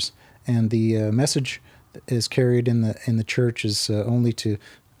dollars, and the message is carried in the church is only to,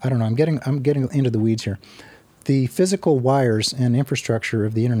 I don't know. I'm getting into the weeds here. The physical wires and infrastructure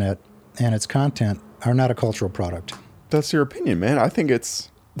of the internet and its content are not a cultural product. That's your opinion, man. I think that's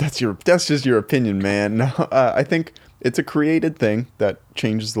just your opinion, man. No, I think it's a created thing that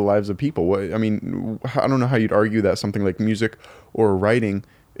changes the lives of people. I don't know how you'd argue that something like music or writing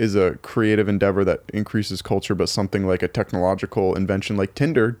is a creative endeavor that increases culture, but something like a technological invention like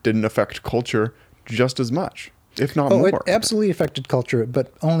Tinder didn't affect culture just as much, if not more. It absolutely affected culture,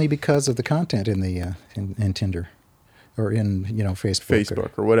 but only because of the content in Tinder or in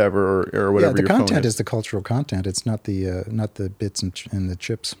Facebook or whatever or whatever. Yeah, the content is the cultural content. It's not the bits and the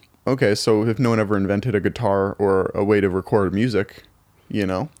chips. Okay, so if no one ever invented a guitar or a way to record music,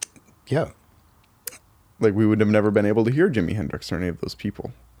 Yeah. Like we would have never been able to hear Jimi Hendrix or any of those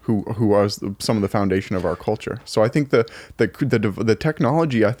people who was some of the foundation of our culture. So I think the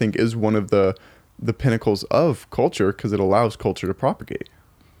technology, I think, is one of the pinnacles of culture because it allows culture to propagate.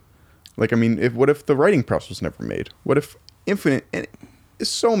 Like, what if the writing press was never made? What if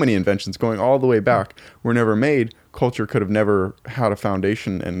so many inventions going all the way back were never made? Culture could have never had a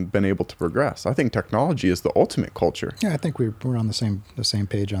foundation and been able to progress. I think technology is the ultimate culture. Yeah, I think we're on the same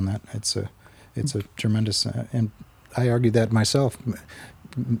page on that. It's a tremendous, and I argue that myself.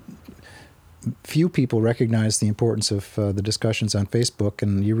 Few people recognize the importance of the discussions on Facebook,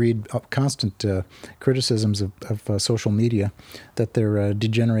 and you read constant criticisms of social media that they're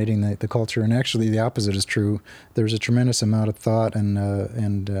degenerating the culture. And actually, the opposite is true. There's a tremendous amount of thought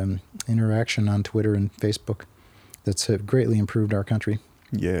and interaction on Twitter and Facebook that's greatly improved our country.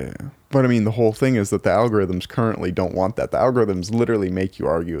 Yeah. But the whole thing is that the algorithms currently don't want that. The algorithms literally make you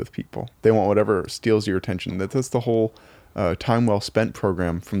argue with people. They want whatever steals your attention. That's the whole time well spent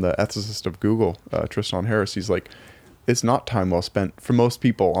program from the ethicist of Google, Tristan Harris. He's like, it's not time well spent for most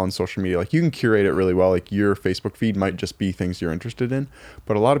people on social media. Like, you can curate it really well. Like, your Facebook feed might just be things you're interested in,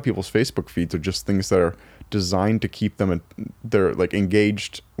 but a lot of people's Facebook feeds are just things that are designed to keep them, they're like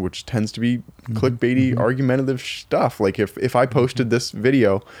engaged, which tends to be clickbaity, argumentative stuff. Like, if I posted this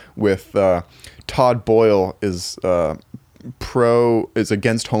video with Todd Boyle is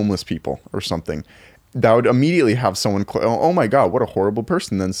against homeless people or something, that would immediately have someone oh my god, what a horrible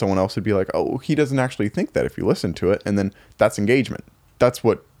person. Then someone else would be like, oh, he doesn't actually think that, if you listen to it. And then that's engagement. That's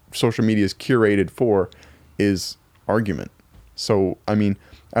what social media is curated for, is argument. So I mean,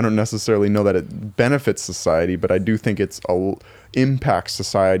 I don't necessarily know that it benefits society, but I do think impacts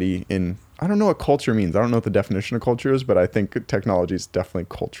society in, I don't know what culture means. I don't know what the definition of culture is, but I think technology is definitely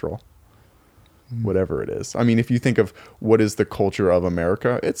cultural. Whatever it is. I mean, if you think of what is the culture of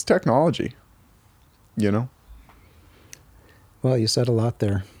America, it's technology. You know? Well, you said a lot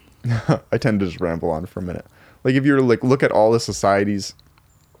there. I tend to just ramble on for a minute. Like, if you're like, look at all the societies,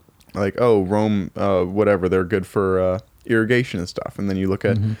 like, oh, Rome, whatever, they're good for irrigation and stuff. And then you look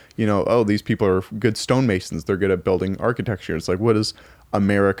at, you know, oh, these people are good stonemasons. They're good at building architecture. It's like, what is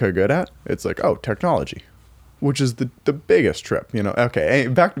America good at? It's like, oh, technology, which is the biggest trip, you know? Okay.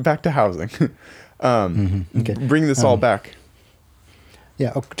 Back to housing. Okay. Bring this all back.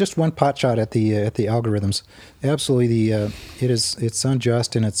 Yeah, just one pot shot at the algorithms. Absolutely, it's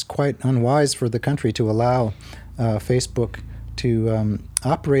unjust, and it's quite unwise for the country to allow Facebook to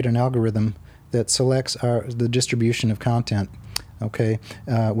operate an algorithm that selects the distribution of content, okay,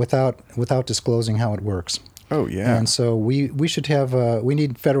 without disclosing how it works. Oh yeah. And so we should have we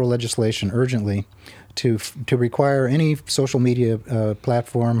need federal legislation urgently to require any social media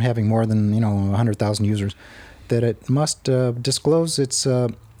platform having more than 100,000 users, that it must disclose its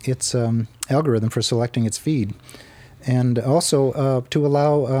algorithm for selecting its feed, and also to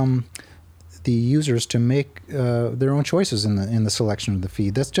allow the users to make their own choices in the selection of the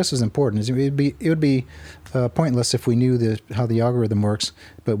feed. That's just as important. It would be pointless if we knew how the algorithm works,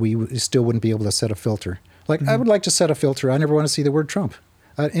 but we still wouldn't be able to set a filter. Like, I would like to set a filter. I never want to see the word Trump.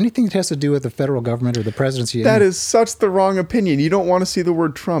 Anything that has to do with the federal government or the presidency. That is such the wrong opinion. You don't want to see the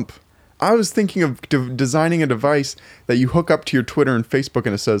word Trump. I was thinking of designing a device that you hook up to your Twitter and Facebook,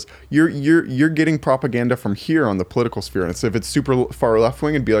 and it says you're getting propaganda from here on the political sphere. And so if it's super far left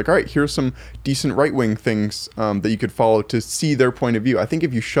wing, it'd be like, all right, here's some decent right wing things that you could follow to see their point of view. I think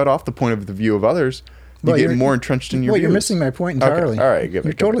if you shut off the point of the view of others, you get more entrenched in your views. You're missing my point entirely. Okay. All right,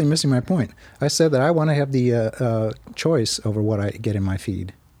 you're totally missing my point. I said that I want to have the choice over what I get in my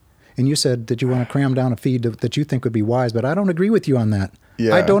feed. And you said that you want to cram down a feed that you think would be wise, but I don't agree with you on that.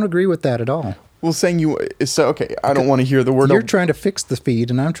 Yeah. I don't agree with that at all. Well, saying okay, I don't want to hear the word. You're trying to fix the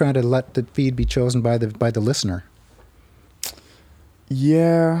feed, and I'm trying to let the feed be chosen by the listener.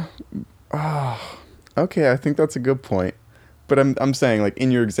 Yeah. Okay, I think that's a good point. But I'm saying, like,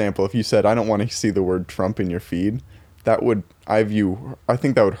 in your example, if you said, I don't want to see the word Trump in your feed, I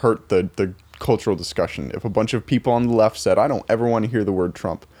think that would hurt the cultural discussion. If a bunch of people on the left said, I don't ever want to hear the word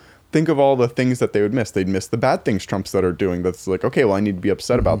Trump, think of all the things that they would miss. They'd miss the bad things Trumps that are doing. That's like, okay, well, I need to be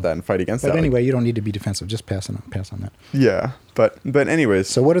upset about that and fight against that. But anyway, you don't need to be defensive. Just pass on that. Yeah, but anyways.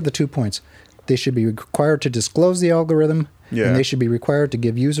 So what are the 2 points? They should be required to disclose the algorithm, and they should be required to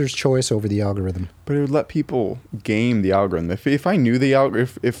give users choice over the algorithm. But it would let people game the algorithm. If I knew the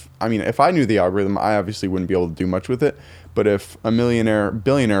if I knew the algorithm, I obviously wouldn't be able to do much with it. But if a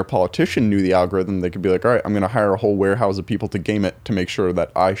billionaire politician knew the algorithm, they could be like, all right, I'm going to hire a whole warehouse of people to game it to make sure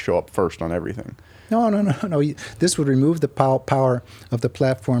that I show up first on everything. No. This would remove the power of the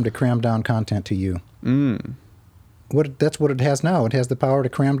platform to cram down content to you. That's what it has now. It has the power to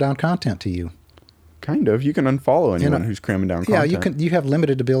cram down content to you. Kind of. You can unfollow anyone who's cramming down content. Yeah, you have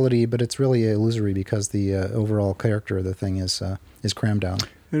limited ability, but it's really illusory because the overall character of the thing is crammed down.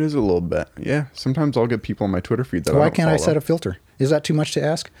 It is a little bit. Yeah. Sometimes I'll get people on my Twitter feed that Why can't I set a filter? Is that too much to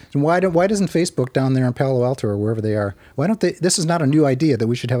ask? And why doesn't Facebook down there in Palo Alto or wherever they are, why don't they, this is not a new idea that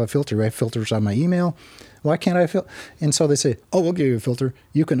we should have a filter. I have filters on my email. Why can't I And so they say, oh, we'll give you a filter.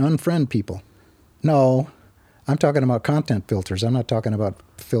 You can unfriend people. No, I'm talking about content filters. I'm not talking about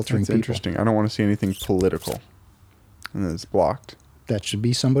filtering people. That's interesting. I don't want to see anything political. And it's blocked. That should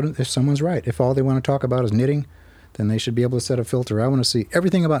be somebody, if someone's right. If all they want to talk about is knitting, then they should be able to set a filter. I want to see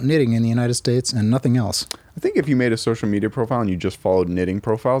everything about knitting in the United States and nothing else. I think if you made a social media profile and you just followed knitting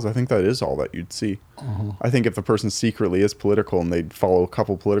profiles, I think that is all that you'd see. I think if the person secretly is political and they'd follow a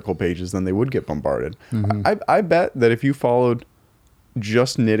couple political pages, then they would get bombarded. I bet that if you followed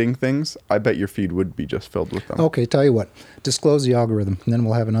just knitting things, I bet your feed would be just filled with them. Okay, tell you what. Disclose the algorithm, and then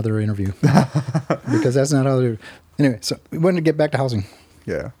we'll have another interview. Because that's not other... Anyway, so we wanted to get back to housing.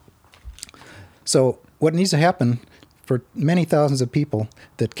 Yeah. So what needs to happen for many thousands of people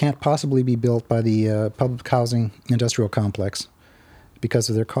that can't possibly be built by the public housing industrial complex because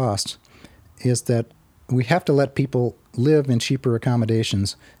of their costs, is that we have to let people live in cheaper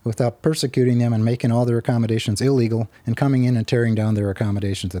accommodations without persecuting them and making all their accommodations illegal and coming in and tearing down their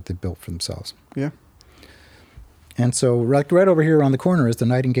accommodations that they built for themselves. Yeah. And so right over here on the corner is the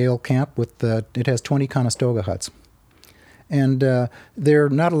Nightingale Camp. It has 20 Conestoga huts. And they're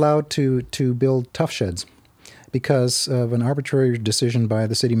not allowed to build tough sheds because of an arbitrary decision by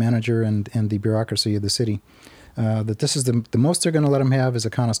the city manager and the bureaucracy of the city, that this is the most they're going to let them have is a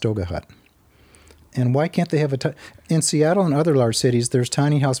Conestoga hut. And why can't they have in Seattle and other large cities, there's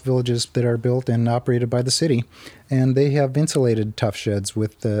tiny house villages that are built and operated by the city, and they have insulated tough sheds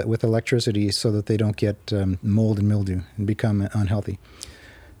with electricity so that they don't get mold and mildew and become unhealthy.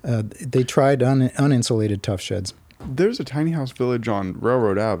 They tried uninsulated tough sheds. There's a tiny house village on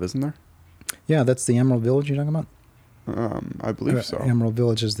Railroad Ave, isn't there? Yeah, that's the Emerald Village you're talking about? I believe so. Emerald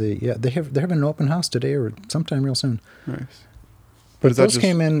Village is they're having an open house today or sometime real soon. Nice. But those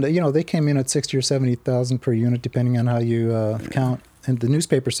came in, they came in at $60,000 or $70,000 per unit, depending on how you count. And the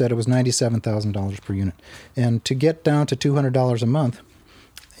newspaper said it was $97,000 per unit. And to get down to $200 a month,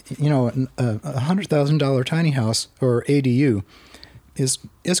 a $100,000 tiny house or ADU is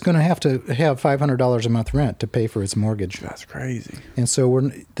going to have $500 a month rent to pay for its mortgage. That's crazy. And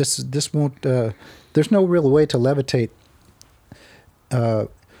so this won't. There's no real way to levitate.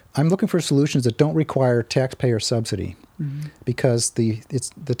 I'm looking for solutions that don't require taxpayer subsidy. Mm-hmm. Because the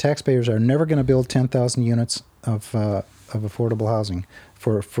taxpayers are never going to build 10,000 units of affordable housing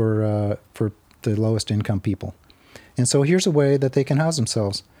for the lowest income people, and so here's a way that they can house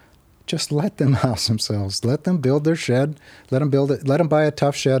themselves. Just let them house themselves. Let them build their shed. Let them build it. Let them buy a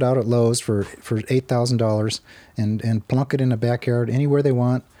tough shed out at Lowe's for $8,000 and plunk it in a backyard anywhere they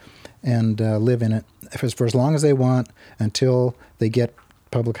want, and live in it for as long as they want until they get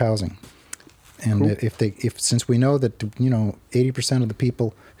public housing. And cool. Since we know that 80% of the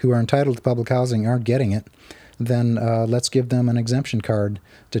people who are entitled to public housing aren't getting it, then let's give them an exemption card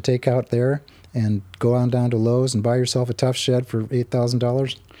to take out there and go on down to Lowe's and buy yourself a tough shed for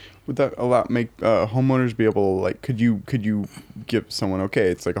 $8,000. Would that make homeowners be able to, could you give someone,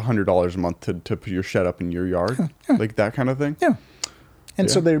 it's like $100 a month to put your shed up in your yard, yeah. Like that kind of thing? Yeah.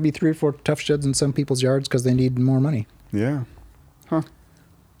 And so there'd be 3 or 4 tough sheds in some people's yards because they need more money. Yeah. Huh.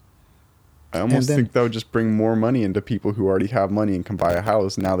 I almost think that would just bring more money into people who already have money and can buy a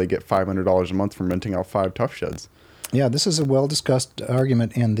house. Now they get $500 a month from renting out 5 tough sheds. Yeah, this is a well-discussed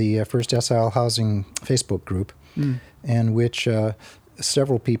argument in the First Decile Housing Facebook group, in which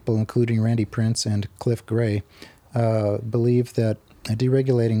several people, including Randy Prince and Cliff Gray, believe that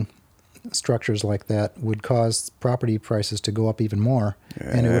deregulating structures like that would cause property prices to go up even more,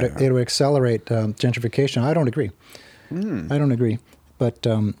 and it would accelerate gentrification. I don't agree. I don't agree, but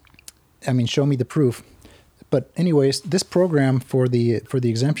show me the proof. But anyways, this program for the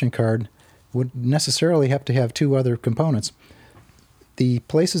exemption card would necessarily have to have 2 other components. The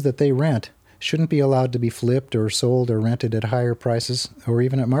places that they rent shouldn't be allowed to be flipped or sold or rented at higher prices or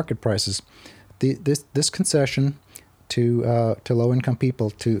even at market prices. This concession to low-income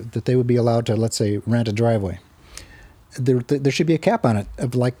people that they would be allowed to, let's say, rent a driveway. There should be a cap on it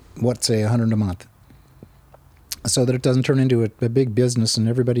of say $100 a month, so that it doesn't turn into a big business and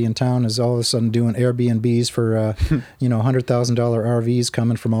everybody in town is all of a sudden doing Airbnbs for $100,000 RVs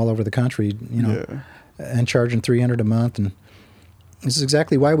coming from all over the country, and charging $300 a month. And this is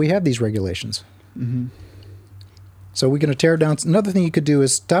exactly why we have these regulations. Mm-hmm. So we're going to tear down. Another thing you could do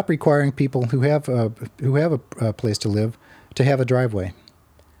is stop requiring people who have a place to live to have a driveway.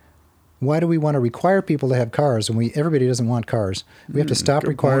 Why do we want to require people to have cars when everybody doesn't want cars? We have to stop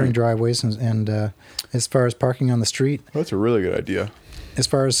requiring driveways and as far as parking on the street. That's a really good idea. As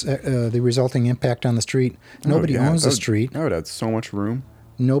far as the resulting impact on the street, nobody owns the street. That would add so much room.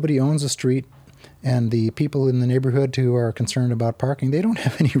 Nobody owns the street. And the people in the neighborhood who are concerned about parking, they don't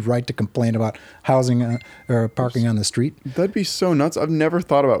have any right to complain about housing or parking on the street. That'd be so nuts. I've never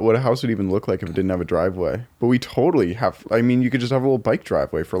thought about what a house would even look like if it didn't have a driveway. But we totally have. You could just have a little bike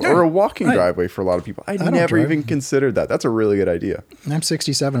driveway or a walking driveway for a lot of people. I never even considered that. That's a really good idea. I'm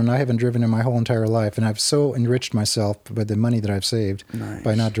 67 and I haven't driven in my whole entire life. And I've so enriched myself by the money that I've saved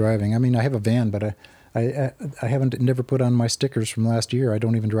by not driving. I have a van, but I never put on my stickers from last year. I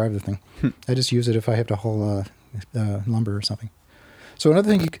don't even drive the thing. I just use it if I have to haul lumber or something. So another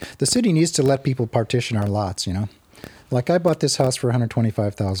thing, the city needs to let people partition our lots, Like I bought this house for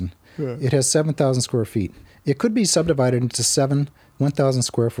 $125,000. Yeah. It has 7,000 square feet. It could be subdivided into 7 1,000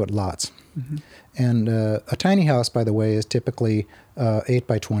 square foot lots. Mm-hmm. And a tiny house, by the way, is typically 8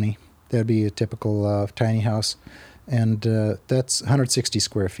 by 20. That'd be a typical tiny house. and that's 160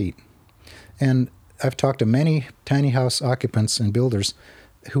 square feet. And I've talked to many tiny house occupants and builders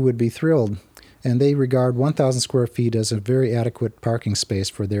who would be thrilled, and they regard 1,000 square feet as a very adequate parking space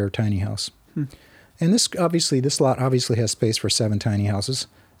for their tiny house. And this lot obviously has space for 7 tiny houses.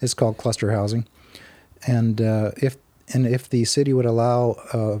 It's called cluster housing. And if the city would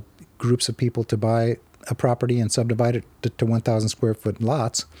allow groups of people to buy a property and subdivide it to 1,000 square foot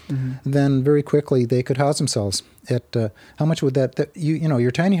lots, then very quickly they could house themselves. At how much would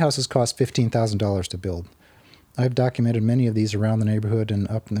your tiny houses cost $15,000 to build. I've documented many of these around the neighborhood and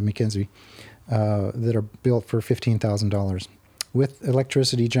up in the McKenzie that are built for $15,000 with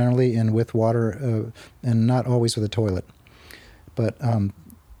electricity generally and with water and not always with a toilet. But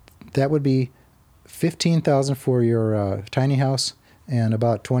that would be $15,000 for your tiny house and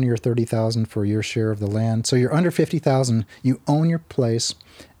about $20,000 or $30,000 for your share of the land. So you're under $50,000. You own your place,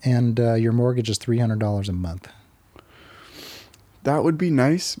 and your mortgage is $300 a month. That would be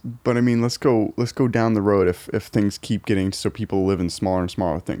nice, but I mean, let's go down the road if things keep getting so people live in smaller and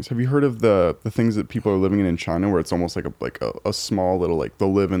smaller things. Have you heard of the things that people are living in China, where it's almost like a small little, like,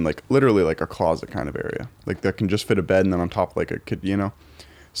 they'll live in like literally like a closet kind of area, like that can just fit a bed, and then on top like a kid, you know?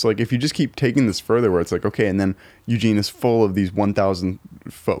 So like if you just keep taking this further, where it's like, okay, and then Eugene is full of these 1,000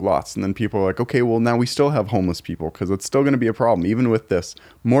 foot lots, and then people are like, okay, well now we still have homeless people because it's still going to be a problem even with this.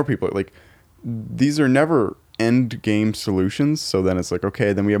 More people, like, these are never end game solutions. So then it's like,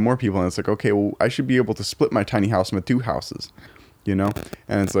 okay, then we have more people, and it's like, okay, well I should be able to split my tiny house into 2 houses, you know?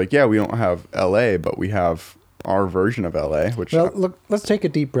 And it's like, yeah, we don't have LA, but we have our version of LA, which, well, look, let's take a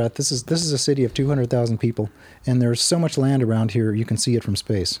deep breath. This is a city of 200,000 people, and there's so much land around here you can see it from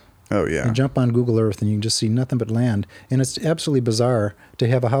space. Oh yeah. You jump on Google Earth and you can just see nothing but land, and it's absolutely bizarre to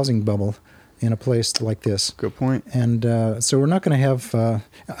have a housing bubble in a place like this. Good point. And so we're not going to have...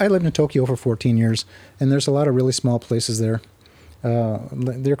 I lived in Tokyo for 14 years, and there's a lot of really small places there.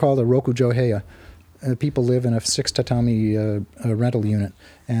 They're called a Rokujoheya. People live in a 6 tatami rental unit,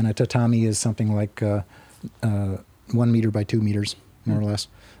 and a tatami is something like 1 meter by 2 meters, more or less.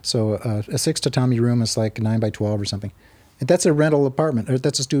 So a 6 tatami room is like 9 by 12 or something. And that's a rental apartment, or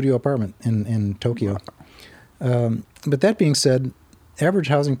that's a studio apartment in Tokyo. But that being said, average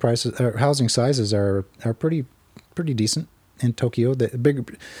housing prices, housing sizes are pretty decent in Tokyo.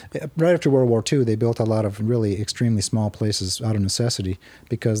 Right after World War II, they built a lot of really extremely small places out of necessity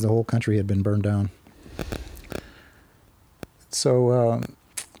because the whole country had been burned down. So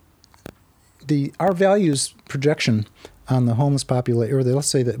our values projection on the homeless population, or let's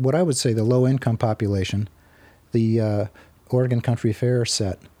say that what I would say the low income population, the Oregon Country Fair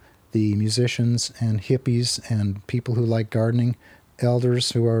set, the musicians and hippies and people who like gardening,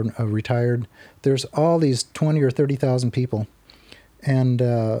 elders who are retired. There's all these 20 or 30,000 people, and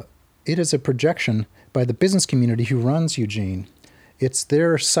it is a projection by the business community who runs Eugene. It's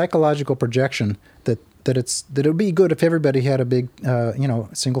their psychological projection that it would be good if everybody had a big,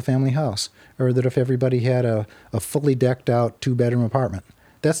 single family house, or that if everybody had a fully decked out 2-bedroom apartment.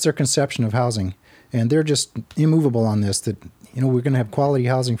 That's their conception of housing, and they're just immovable on this. That we're going to have quality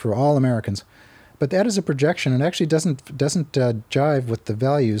housing for all Americans. But that is a projection. It actually doesn't jive with the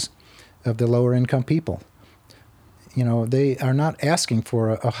values of the lower income people. They are not asking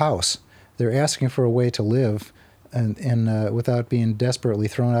for a house. They're asking for a way to live, and without being desperately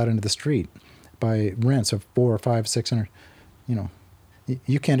thrown out into the street by rents of $400 or $500, $600.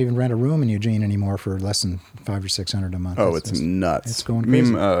 You can't even rent a room in Eugene anymore for less than $500 or $600 a month. Oh, it's nuts. It's going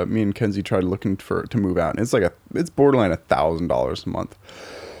crazy. Me and Kenzie tried looking to move out, and it's borderline $1,000 a month.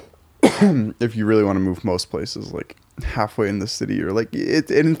 If you really want to move most places, like halfway in the city, or like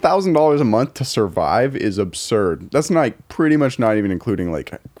and $1,000 a month to survive is absurd. That's pretty much not even including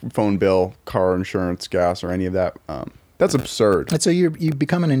like phone bill, car insurance, gas, or any of that. That's absurd. And so you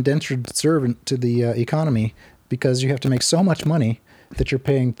become an indentured servant to the economy because you have to make so much money that you're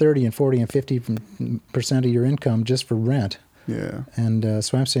paying 30 and 40 and 50% of your income just for rent. Yeah. And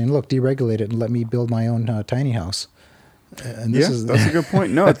so I'm saying, look, deregulate it and let me build my own tiny house. And that's a good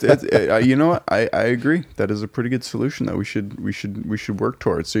point. No, it's you know what? I agree. That is a pretty good solution that we should work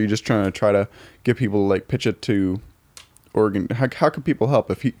towards. So you're just trying to get people to like pitch it to Oregon. How can people help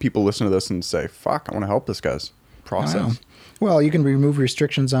if people listen to this and say, "Fuck, I want to help this guy's process"? Wow. Well, you can remove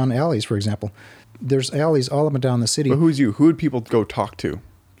restrictions on alleys, for example. There's alleys all up and down the city. But who would people go talk to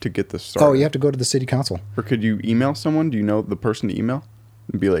get this started? Oh, you have to go to the city council. Or could you email someone? Do you know the person to email?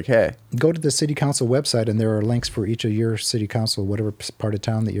 And be like, hey. Go to the city council website, and there are links for each of your city council, whatever part of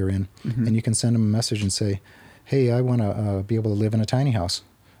town that you're in. Mm-hmm. And you can send them a message and say, hey, I want to be able to live in a tiny house,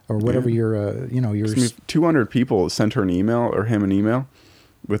 or whatever your 200 people sent her an email or him an email.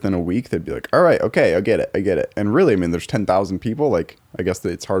 within a week, they'd be like, all right, okay, I get it. And really, I mean, there's 10,000 people. Like, I guess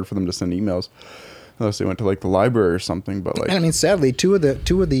that it's hard for them to send emails unless they went to like the library or something. But like, and I mean, sadly, two of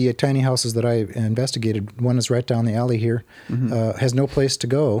the tiny houses that I investigated, one is right down the alley here, has no place to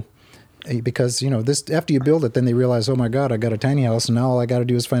go. Because, this after you build it, then they realize, oh my God, I got a tiny house, and now all I got to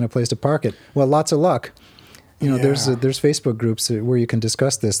do is find a place to park it. Well, lots of luck. There's Facebook groups where you can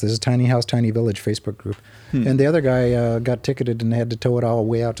discuss this. There's a Tiny House, Tiny Village Facebook group. And the other guy got ticketed and had to tow it all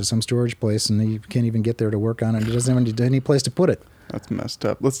way out to some storage place, and he can't even get there to work on it. He doesn't have any place to put it. That's messed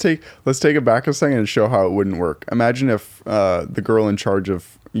up. Let's take it back a second and show how it wouldn't work. Imagine if the girl in charge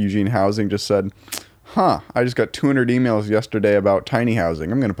of Eugene Housing just said, I just got 200 emails yesterday about tiny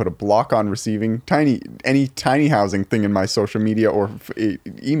housing. I'm going to put a block on receiving any tiny housing thing in my social media or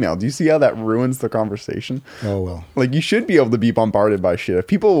email. Do you see how that ruins the conversation? Oh, well. Like, you should be able to be bombarded by shit. If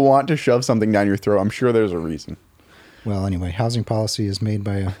people want to shove something down your throat, I'm sure there's a reason. Well, anyway, housing policy is made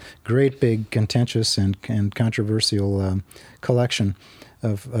by a great big contentious and controversial collection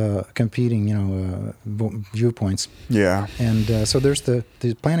of competing, viewpoints. Yeah. And so there's the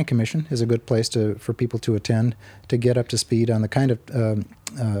Planning Commission is a good place for people to attend to get up to speed on the kind of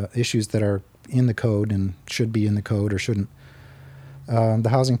issues that are in the code and should be in the code or shouldn't. The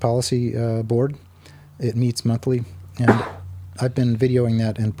Housing Policy Board, it meets monthly, and I've been videoing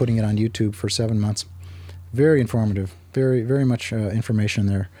that and putting it on YouTube for 7 months. Very informative, very, very much information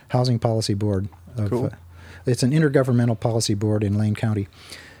there. Housing Policy Board. Cool. It's an intergovernmental policy board in Lane County.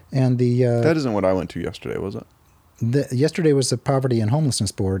 And that isn't what I went to yesterday, was it? Yesterday was the Poverty and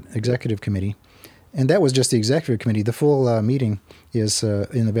Homelessness Board Executive Committee. And that was just the Executive Committee. The full meeting is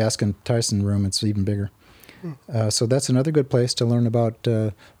in the Baskin Tyson room. It's even bigger. So that's another good place to learn about.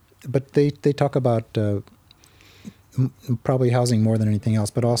 But they talk about probably housing more than anything else,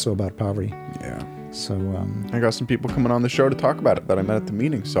 but also about poverty. Yeah. So I got some people coming on the show to talk about it that I met at the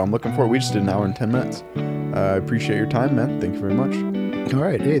meeting. So I'm looking forward. We just did an hour and 10 minutes. I appreciate your time, man. Thank you very much. All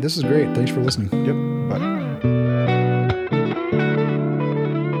right. Hey, this is great. Thanks for listening. Yep. Bye.